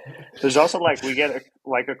awesome. There's also like we get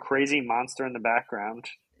a crazy monster in the background,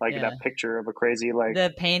 like Yeah. that picture of a crazy like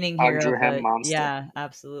the painting here Andrew of Hem the, monster. yeah,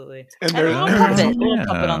 absolutely. And And a there's- little puppet, Yeah. little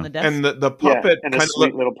puppet on the desk. And the yeah, puppet and kind a of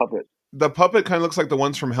sweet little puppet. the puppet kind of looks like the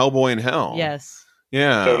ones from Hellboy in Hell. yes.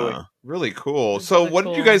 Yeah. Totally. Really cool. It's So really what did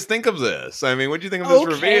you cool. guys think of this? I mean, what did you think of this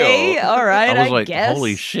Okay, reveal? all right. I was I like, guess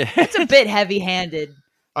 "Holy shit!" it's a bit heavy-handed,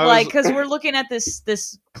 I like was- because we're looking at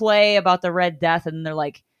this play about the Red Death, and they're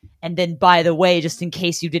like, and then by the way, just in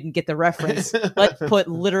case you didn't get the reference, let's put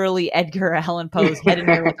literally Edgar Allan Poe's head in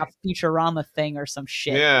there like a Futurama thing or some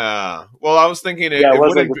shit. Yeah. Well, I was thinking Yeah, it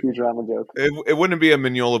was like wouldn't a Futurama joke. it wouldn't be a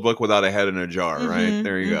Mignola book without a head in a jar, right? Mhm,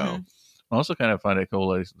 There you go. mhm. I also kind of find it cool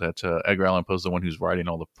that Edgar Allan Poe's the one who's writing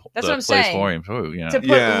all the That's the what I'm plays saying. for him too. You know? To put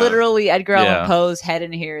Yeah. literally Edgar Allan Yeah. Poe's head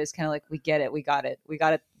in here is kind of like, we get it, we got it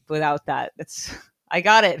without that. It's I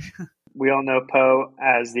got it. We all know Poe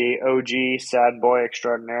as the OG sad boy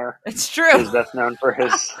extraordinaire. It's He's true. best known for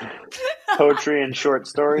his poetry and short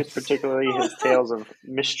stories, particularly his tales of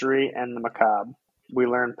mystery and the macabre. We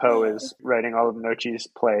learn Poe is writing all of Nochi's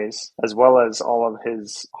plays, as well as all of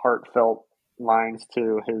his heartfelt lines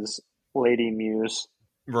to his lady muse.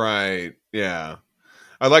 Right. Yeah.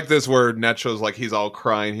 I like this word. Necho's like he's all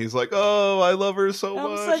crying. He's like, "Oh, I love her so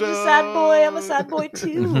I'm much." such a sad boy. I'm a Oh." sad boy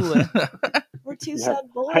too. We're two Yeah. sad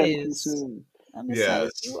boys. And I'm as sad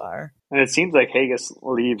as Yes. you are. it seems like Haggis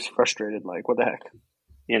leaves frustrated, like, what the heck?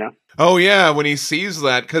 You know? Oh yeah, when he sees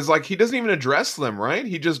that, because like he doesn't even address them, right?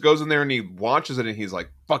 He just goes in there and he watches it, and he's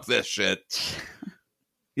like, "Fuck this shit."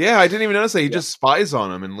 Yeah, I didn't even notice that. He just spies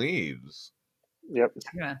on him and leaves. Yep.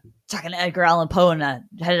 Yeah. Talking to Edgar Allan Poe and a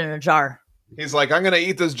head in a jar. He's like, "I'm gonna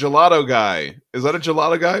eat this gelato guy." Is that a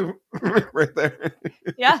gelato guy right there?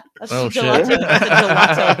 Yeah, that's Oh, the shit. gelato, that's the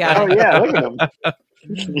gelato guy. Oh, yeah, look at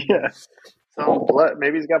him. Yeah. Some blood.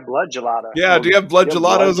 Maybe he's got blood gelato. Yeah. Do you have blood You have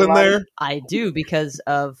gelatos blood in gelato? there? I do because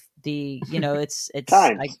of the it's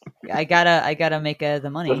Times. I gotta make the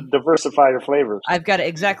money. Diversify your flavors. I've got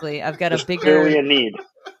I've got There's a bigger clearly a need.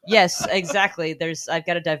 yes, exactly. I've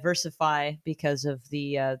got to diversify because of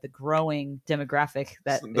the growing demographic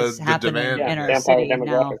that The- is the happening demand. in Yeah, our vampire city now.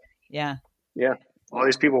 demographic. Yeah, Yeah. All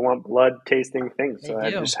these people want blood tasting things, so They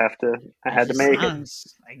I do. just have to. I had to Just make it.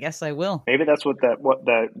 sounds- I guess I will. Maybe that's what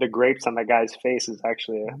the grapes on the guy's face is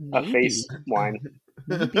actually a Maybe. face wine.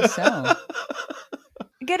 Maybe so.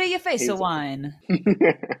 Get your face a He's- wine.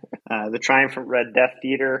 The triumphant Red Death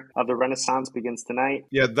Theater of the Renaissance begins tonight.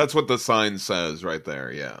 Yeah, that's what the sign says right there.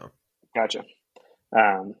 Yeah. Gotcha.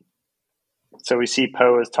 So we see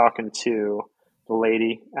Poe is talking to the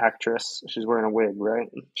lady actress. She's wearing a wig, right?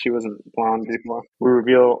 She wasn't blonde before. We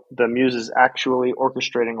reveal the muse is actually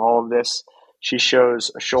orchestrating all of this. She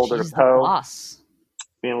shows a shoulder She's to the Poe, boss.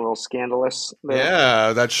 being a little scandalous. There.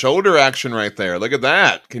 Yeah, that shoulder action right there. Look at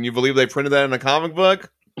that. Can you believe they printed that in a comic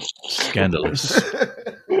book? Scandalous.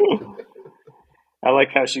 I like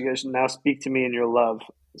how she goes, now speak to me in your love.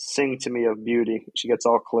 Sing to me of beauty. She gets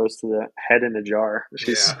all close to the head in a jar.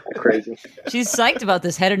 She's crazy. She's psyched about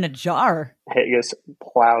this head in a jar. Haggis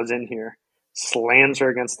plows in here, slams her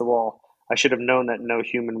against the wall. I should have known that no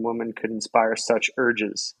human woman could inspire such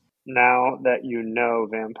urges. Now that you know,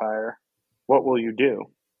 vampire, what will you do?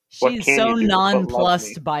 What She's can so you do but love me?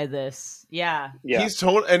 nonplussed by this. Yeah. Yeah. He's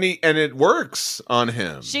told, and it works on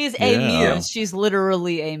him. She's a Yeah. muse. She's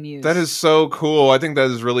literally a muse. That is so cool. I think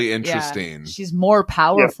that is really Yeah. interesting. She's more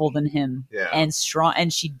powerful than him Yeah. and strong,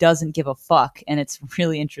 and she doesn't give a fuck, and it's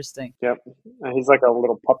really interesting. Yep. He's like a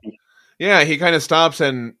little puppy. Yeah, he kind of stops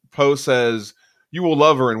and Poe says, "You will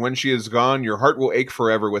love her, and when she is gone, your heart will ache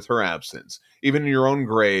forever with her absence. Even in your own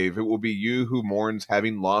grave, it will be you who mourns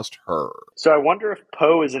having lost her." So I wonder if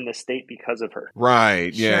Poe is in this state because of her.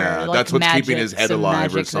 Right, Sure, yeah. like That's what's keeping magic, his head some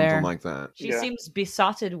alive or magic something there. like that. She Yeah. seems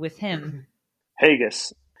besotted with him.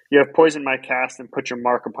 Haggis, you have poisoned my cast and put your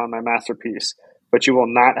mark upon my masterpiece, but you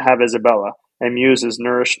will not have Isabella. A muse is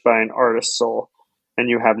nourished by an artist's soul, and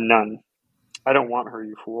you have none. I don't want her,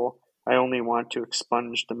 you fool. I only want to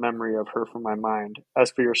expunge the memory of her from my mind. As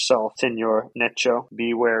for yourself, Signor Neccio,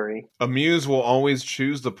 be wary. A muse will always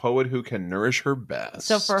choose the poet who can nourish her best.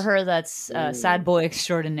 So for her, that's sad boy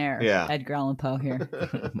extraordinaire. Yeah. Edgar Allan Poe here.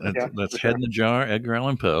 That's for Head in the Jar, Edgar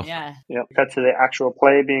Allan Poe. Yeah. Yep. Cut to the actual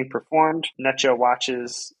play being performed. Neccio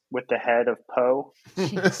watches with the head of Poe.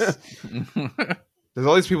 Jeez. There's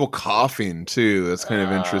all these people coughing too. That's kind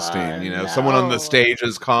of interesting. You know, someone on no. the stage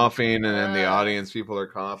is coughing, and in the audience, people are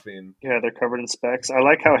coughing. Yeah, they're covered in specks. I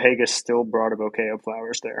like how Haggis still brought a bouquet of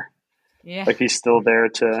flowers there. Yeah. Like he's still there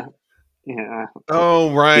to, yeah.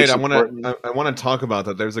 Oh, right. Keep I want supporting. to. I want to talk about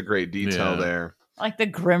that. There's a great detail Yeah. there. Like the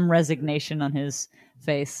grim resignation on his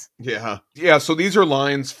face. Yeah. Yeah. So these are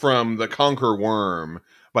lines from The Conqueror Worm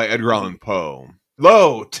by Edgar Allan Poe.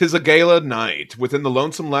 Lo, 'tis a gala night within the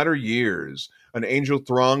lonesome latter years. An angel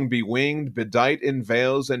throng bewinged, bedight in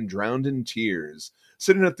veils and drowned in tears.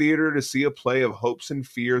 Sit in a theater to see a play of hopes and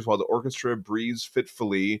fears while the orchestra breathes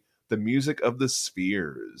fitfully the music of the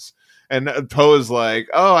spheres. And Poe is like,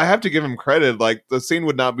 oh, I have to give him credit. Like, the scene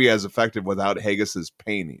would not be as effective without Haggis's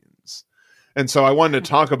paintings. And so I wanted to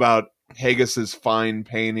talk about Haggis's fine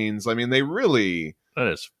paintings. I mean, they really... That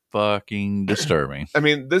is fucking disturbing. I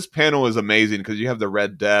mean, this panel is amazing because you have the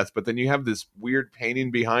Red Death, but then you have this weird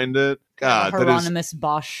painting behind it. God, that is... Hieronymus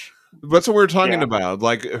Bosch. That's what we're talking Yeah. about.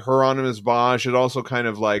 Like Hieronymus Bosch. It also kind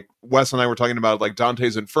of like Wes and I were talking about like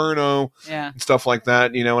Dante's Inferno Yeah. and stuff like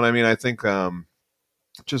that. You know what I mean? I think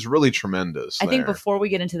just really tremendous. I think there. before we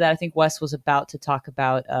get into that, I think Wes was about to talk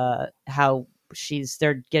about how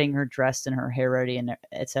they're getting her dressed and her hair ready and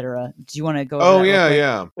etc. Do you want to go over Oh that real yeah, quick?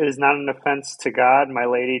 yeah. It is not an offense to God, my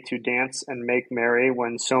lady, to dance and make merry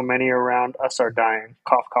when so many around us are dying.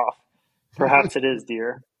 Cough, cough. Perhaps it is,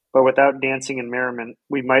 dear. But without dancing and merriment,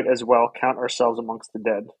 we might as well count ourselves amongst the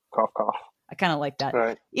dead. Cough, cough. I kind of like that.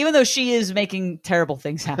 Right. Even though she is making terrible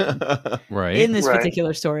things happen Right. in this Right.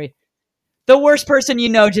 particular story. The worst person you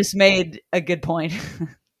know just made a good point.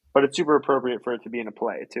 But it's super appropriate for it to be in a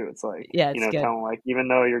play, too. It's like, Yeah, it's good. tell them, like, even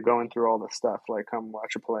though you're going through all this stuff, like, come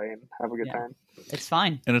watch a play and have a good Yeah. time. It's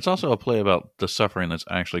fine. And it's also a play about the suffering that's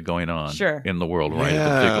actually going on Sure. in the world right at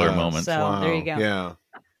the particular moment. So, there you go. Yeah.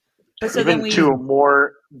 But so then Even we to a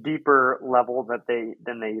more deeper level than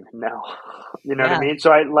they even know. You know what Yeah. I mean?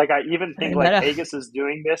 So I even think like Meta. Haggis is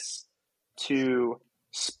doing this to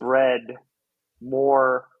spread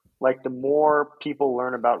more. Like the more people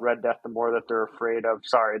learn about Red Death, the more that they're afraid of.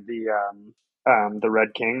 Sorry, the Red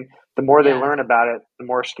King. The more they Yeah. learn about it, the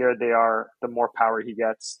more scared they are. The more power he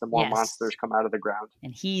gets. The more Yes. monsters come out of the ground.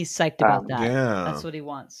 and he's psyched about that. Yeah. That's what he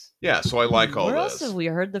wants. Yeah. So I like all Where this. else have we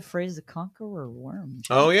heard the phrase "the conqueror worm"?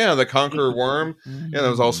 Oh yeah, the Conqueror Worm. Yeah, that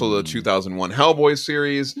was also the 2001 Hellboy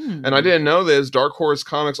series. Hmm. And I didn't know this. Dark Horse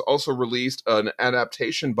Comics also released an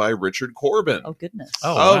adaptation by Richard Corbin Oh goodness.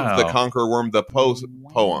 Oh, of wow. the Conqueror Worm, the poem.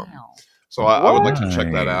 Wow. So I would like to check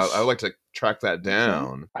that Nice. out. I would like to track that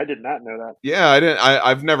down. I did not know that. Yeah, I didn't.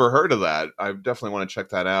 I've never heard of that. I definitely want to check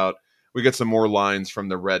that out. We get some more lines from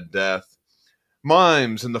the Red Death.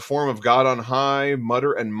 Mimes in the form of God on high,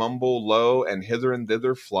 mutter and mumble low, and hither and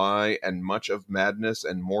thither fly, and much of madness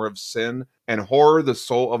and more of sin, and horror the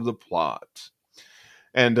soul of the plot.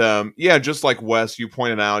 And yeah, just like Wes, you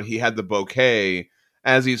pointed out, he had the bouquet.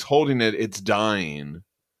 As he's holding it, it's dying,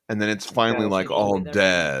 and then it's finally Yeah, like Maybe all they're-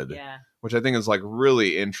 dead, Yeah. which I think is like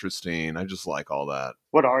really interesting. I just like all that.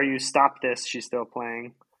 What are you? Stop this. She's still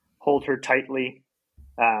playing. Hold her tightly.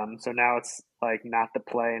 So now it's like not the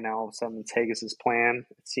play. Now all of a sudden it's Haggis's plan,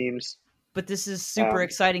 it seems. But this is super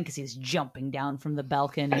exciting because he's jumping down from the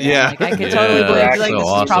balcony. and, Yeah. like, I could Yeah, totally believe that's like so this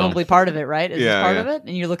awesome. is probably part of it, right? Is this Yeah, part yeah. of it?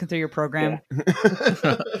 And you're looking through your program.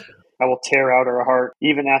 I will tear out her heart,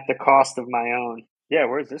 even at the cost of my own. Yeah,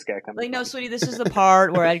 where's this guy coming Like, from? no, sweetie, this is the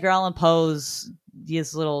part where Edgar Allan Poe's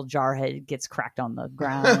his little jar head gets cracked on the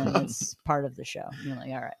ground, and it's part of the show. And you're like,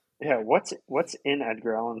 all right, Yeah, what's in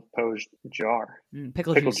Edgar Allan Poe's jar?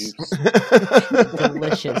 pickle, Pickle juice. juice.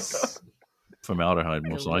 Delicious. Formaldehyde,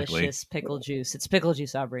 most likely. Delicious pickle juice. It's pickle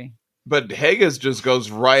juice, Aubrey. But Haggis just goes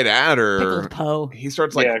right at her. Pickled Poe. He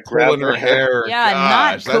starts like Yeah, pulling grab her her hair. Yeah,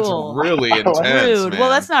 Gosh, not cool. That's really Rude. intense. Rude. Man. Well,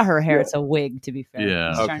 that's not her hair. Yeah. It's a wig, to be fair. Yeah.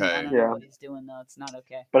 He's trying to, Okay. I don't know Yeah. what he's doing though. It's not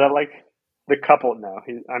okay. But I like the couple. No,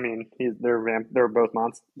 they're both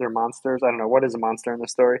they're monsters. I don't know what is a monster in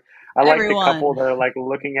this story. I like Everyone. the couple that are like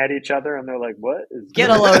looking at each other and they're like, "What is Get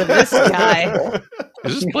a load of this guy.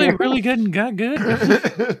 Is this play really getting got good?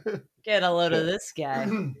 Get a load of this guy.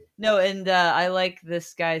 No, and I like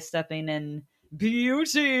this guy stepping in.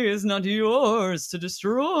 Beauty is not yours to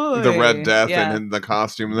destroy. The Red Death Yeah. and in the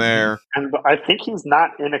costume there. And I think he's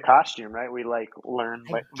not in a costume, right? We like learn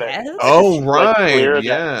I like guess. that. Oh, It's, like, clear right. that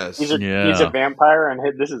Yes. He's a Yeah. vampire, and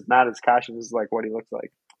this is not his costume. This is like what he looks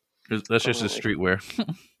like. That's just his streetwear.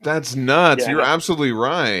 That's nuts. Yeah. You're absolutely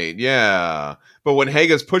right. Yeah. But when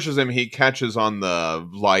Haggis pushes him, he catches on the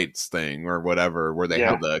lights thing or whatever where they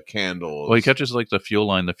Yeah. have the candles. Well, he catches like the fuel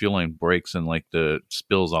line. The fuel line breaks and like the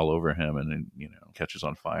spills all over him, and then catches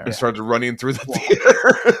on fire, and starts running through the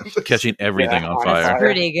theater. catching everything Yeah, on on fire. fire.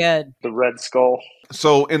 Pretty good. The Red Skull.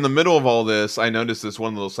 So in the middle of all this, I noticed this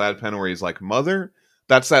one little sad panel where he's like, "Mother,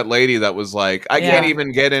 that's that lady that was like, I can't Yeah.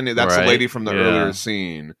 even get in it. That's the Right. lady from the Yeah. earlier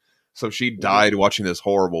scene." So she died watching this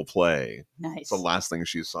horrible play. Nice. It's the last thing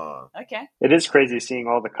she saw. Okay. It is crazy seeing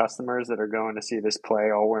all the customers that are going to see this play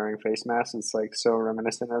all wearing face masks. It's like so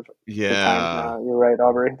reminiscent of the time. Yeah. You're right,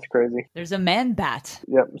 Aubrey. It's crazy. There's a man bat.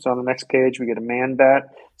 Yep. So on the next page, we get a man bat.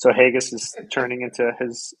 So Haggis is turning into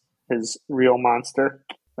his real monster,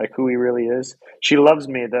 like who he really is. She loves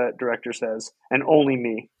me, the director says, and only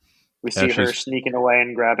me. We see Yeah, her she's- sneaking away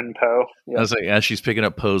and grabbing Poe. I Yep. was like, as she's picking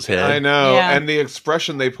up Poe's I head. know. Yeah. And the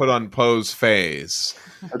expression they put on Poe's face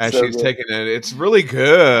That's as so she's good. taking it, it's really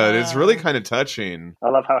good. It's really kind of touching. I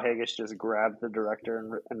love how Haggis just grabs the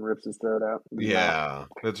director and rips his throat out. Yeah.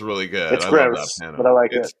 It's really good. It's I gross, love that panel. but I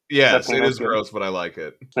like It's, it. Yes, That it panel's is good. gross, but I like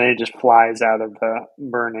it. And he just flies out of the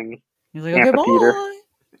burning. He's like, okay, Amphitheater. boy.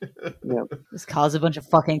 Yep. Just cause a bunch of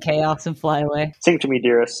fucking chaos and fly away. Sing to me,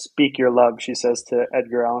 dearest. Speak your love, she says to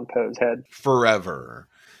Edgar Allan Poe's head. Forever.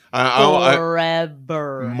 I,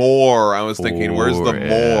 Forever. more. I was thinking, where's the more?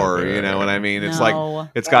 Forever. You know what I mean? It's No. like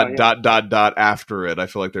it's got Oh, yeah. dot dot dot after it. I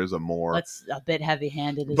feel like there's a more. That's a bit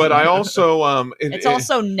heavy-handed. Isn't But it? I also it's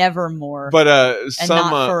also nevermore. but and some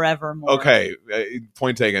not forevermore. okay,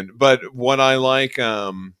 point taken. But what I like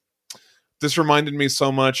this reminded me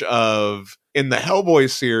so much of in the Hellboy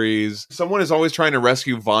series, someone is always trying to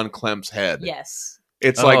rescue Von Klemp's head. Yes.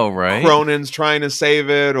 It's Oh, like right. Cronin's trying to save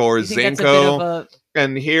it or You think that's a bit Zinko. of a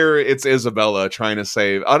And here it's Isabella trying to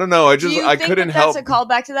save. I don't know. I Do just you I think couldn't that help. that's a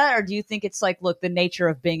callback to that, or do you think it's like, look, the nature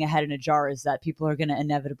of being a head in a jar is that people are going to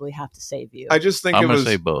inevitably have to save you? I just think I'm it gonna was.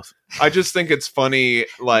 say both. I just think it's funny,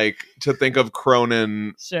 like to think of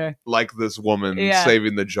Cronin Sure. like this woman Yeah.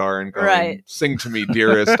 saving the jar and going, Right. "Sing to me,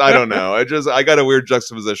 dearest." I don't know. I got a weird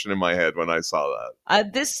juxtaposition in my head when I saw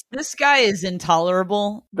that. This guy is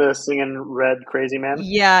intolerable. The singing red crazy man.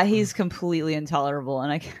 Yeah, he's completely intolerable,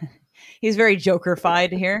 and he's very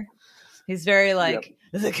Joker-fied here. He's very like,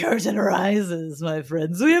 the curtain rises, my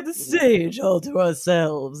friends. We have the stage all to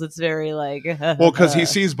ourselves. It's very like, Well, because he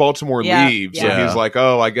sees Baltimore Yeah, leave, so yeah. he's like,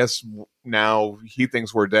 "Oh, I guess now he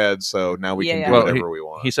thinks we're dead, so now we Yeah, can yeah. do Well, whatever we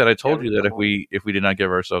want." He said, "I told Yeah, you that if we we did not give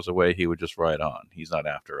ourselves away, he would just ride on. He's not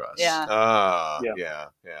after us." Yeah. Yeah.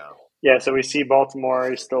 yeah. Yeah, so we see Baltimore.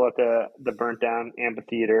 He's still at the burnt down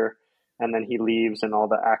amphitheater, and then he leaves, and all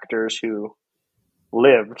the actors who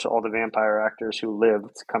lived, all the vampire actors who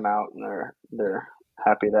lived, come out, and they're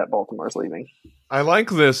happy that Baltimore's leaving. I like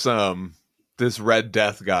this this Red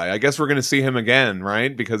Death guy. I guess we're gonna see him again,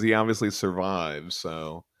 right? Because he obviously survived.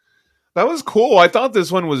 So that was cool. I thought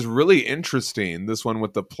this one was really interesting. This one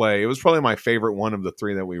with the play. It was probably my favorite one of the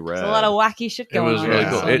three that we read. There's a lot of wacky shit It going was on. really in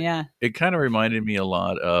cool. this one, yeah. It kind of reminded me a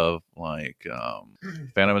lot of like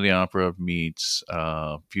Phantom of the Opera meets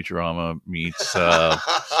Futurama meets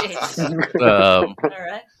Shit. um, All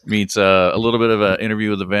right. meets a little bit of an interview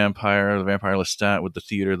with the vampire Lestat with the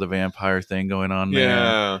theater of the vampire thing going on there.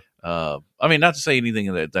 Yeah. I mean, not to say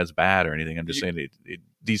anything that's bad or anything. I'm just saying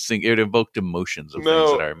these things, it evoked emotions of No.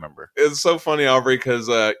 things that I remember. It's so funny, Aubrey, because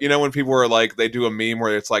you know when people are like they do a meme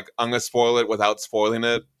where it's like I'm gonna spoil it without spoiling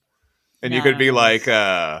it. and you No, could be no, like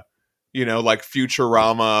like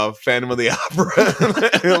Futurama, Phantom of the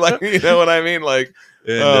Opera. Like, you know what I mean? Like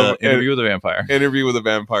And Interview with a Vampire. Interview with a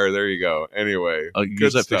Vampire. There you go. Anyway, I'll use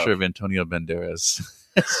good that stuff. picture of Antonio Banderas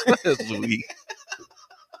as Louis.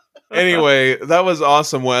 Anyway, that was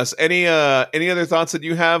awesome, Wes. Any other thoughts that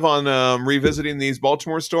you have on revisiting these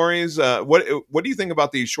Baltimore stories? What do you think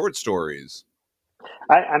about these short stories?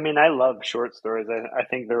 I mean, I love short stories. I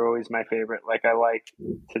think they're always my favorite. Like, I like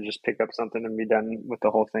to just pick up something and be done with the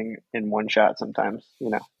whole thing in one shot sometimes, you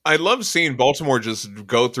know. I love seeing Baltimore just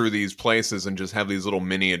go through these places and just have these little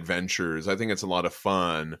mini adventures. I think it's a lot of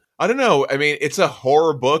fun. I don't know. I mean, it's a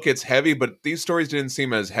horror book. It's heavy, but these stories didn't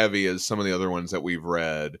seem as heavy as some of the other ones that we've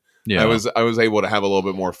read. Yeah. I was able to have a little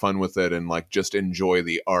bit more fun with it and like just enjoy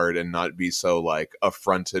the art and not be so like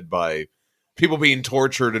affronted by people being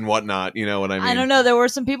tortured and whatnot. You know what I mean? I don't know. There were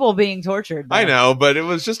some people being tortured. I though. know, but it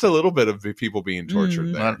was just a little bit of people being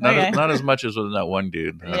tortured there. Not as much as with that one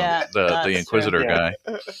dude, Yeah, the that's Inquisitor true. guy.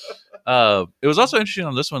 It was also interesting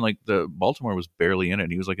on this one. Like the Baltimore was barely in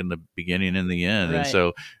it. He was like in the beginning and the end, and Right.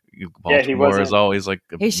 so he Baltimore wasn't. is always like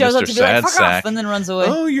He shows up Mr. to be like, Sad fuck Sack. off, and then runs away.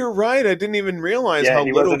 Oh, you're right. I didn't even realize Yeah, how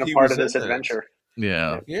he little wasn't a he part was of this in it. adventure.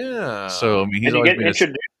 Yeah. Yeah. So I mean, he's And you always get been this,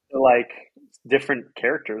 introduced to like different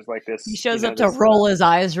characters like this. He shows you know, up to this- roll his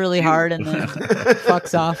eyes really hard and then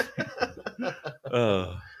fucks off.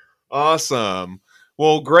 Awesome.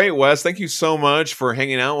 Well, great, Wes. Thank you so much for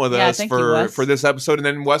hanging out with Yeah, us thank you, for Wes. this episode. And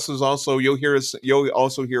then Wes is also you'll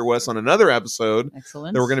also hear Wes on another episode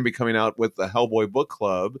Excellent. that we're going to be coming out with the Hellboy Book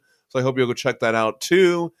Club. So I hope you'll go check that out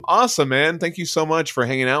too. Awesome, man. Thank you so much for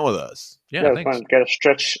hanging out with us. yeah, Yeah, it's thanks. fun. Got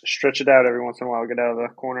to stretch it out every once in a while. Get out of the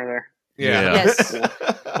corner there. Yeah. Yes.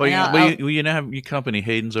 Well, Yeah, you have your company.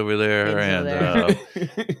 Hayden's over there, Hayden's and over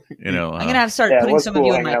you know, I'm gonna have to start Yeah, it putting was some cool of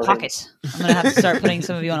you in hanging my out with pocket. I'm gonna have to start putting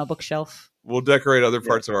some of you on a bookshelf. We'll decorate other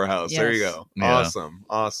parts of our house. There you Yes. go. Yeah.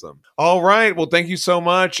 Awesome. All right. Well, thank you so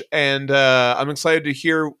much. And I'm excited to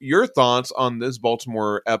hear your thoughts on this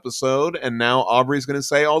Baltimore episode. And now Aubrey's going to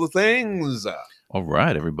say all the things. all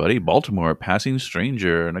right, everybody. Baltimore, Passing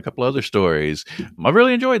Stranger, and a couple other stories. I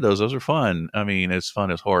really enjoyed those. Those are fun. I mean, as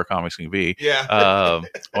fun as horror comics can be. Yeah. I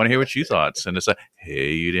want to hear what you thought. Send us a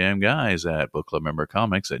hey you damn guys at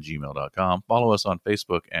bookclubmembercomics@gmail.com. Follow us on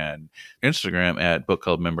Facebook and Instagram at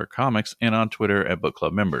bookclubmembercomics and on Twitter at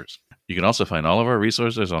bookclubmembers. You can also find all of our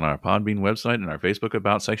resources on our Podbean website and our Facebook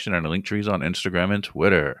About section and our link trees on Instagram and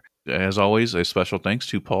Twitter. As always, a special thanks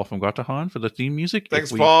to Paul from Guatahan for the theme music.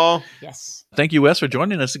 Thanks, Paul. Yes. Thank you, Wes, for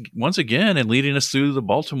joining us once again and leading us through the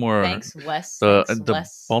Baltimore Thanks, Wes. the Thanks, the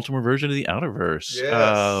Wes. Baltimore version of the Outerverse.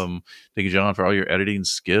 Yes. Thank you, John, for all your editing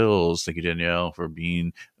skills. Thank you, Danielle, for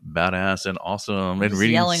being badass and awesome and Just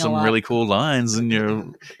reading yelling a some lot. really cool lines in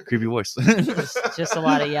your creepy voice. Just a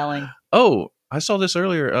lot of yelling. Oh, I saw this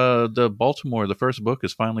earlier. The Baltimore, the first book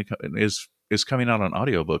is finally is coming out on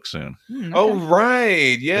audiobook soon. Oh,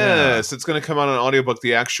 right. Yes. It's going to come out on audiobook,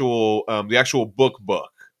 the actual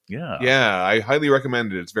book. Yeah. Yeah. I highly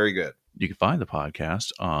recommend it. It's very good. You can find the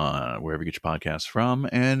podcast on wherever you get your podcasts from.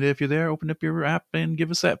 And if you're there, open up your app and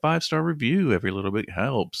give us that 5-star review. Every little bit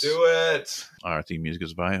helps. Do it. Our theme music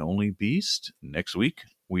is by Only Beast. Next week,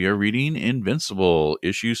 we are reading Invincible,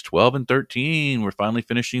 issues 12 and 13. We're finally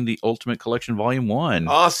finishing the Ultimate Collection, Volume 1.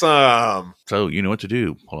 Awesome. So you know what to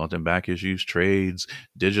do. Pull out them back issues, trades,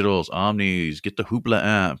 digitals, omnis, get the Hoopla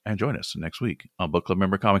app, and join us next week on Book Club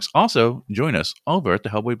Member Comics. Also, join us over at the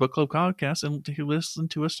Hellboy Book Club podcast and to listen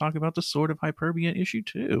to us talk about the Sword of Hyperbia issue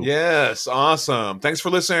 2. Yes. Awesome. Thanks for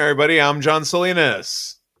listening, everybody. I'm John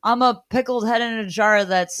Salinas. I'm a pickled head in a jar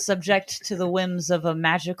that's subject to the whims of a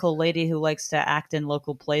magical lady who likes to act in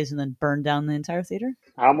local plays and then burn down the entire theater.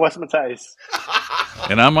 I'm Wes Matthijs.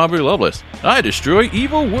 And I'm Aubrey Lovelace. I destroy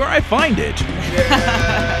evil where I find it.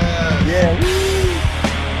 Yeah. Yeah.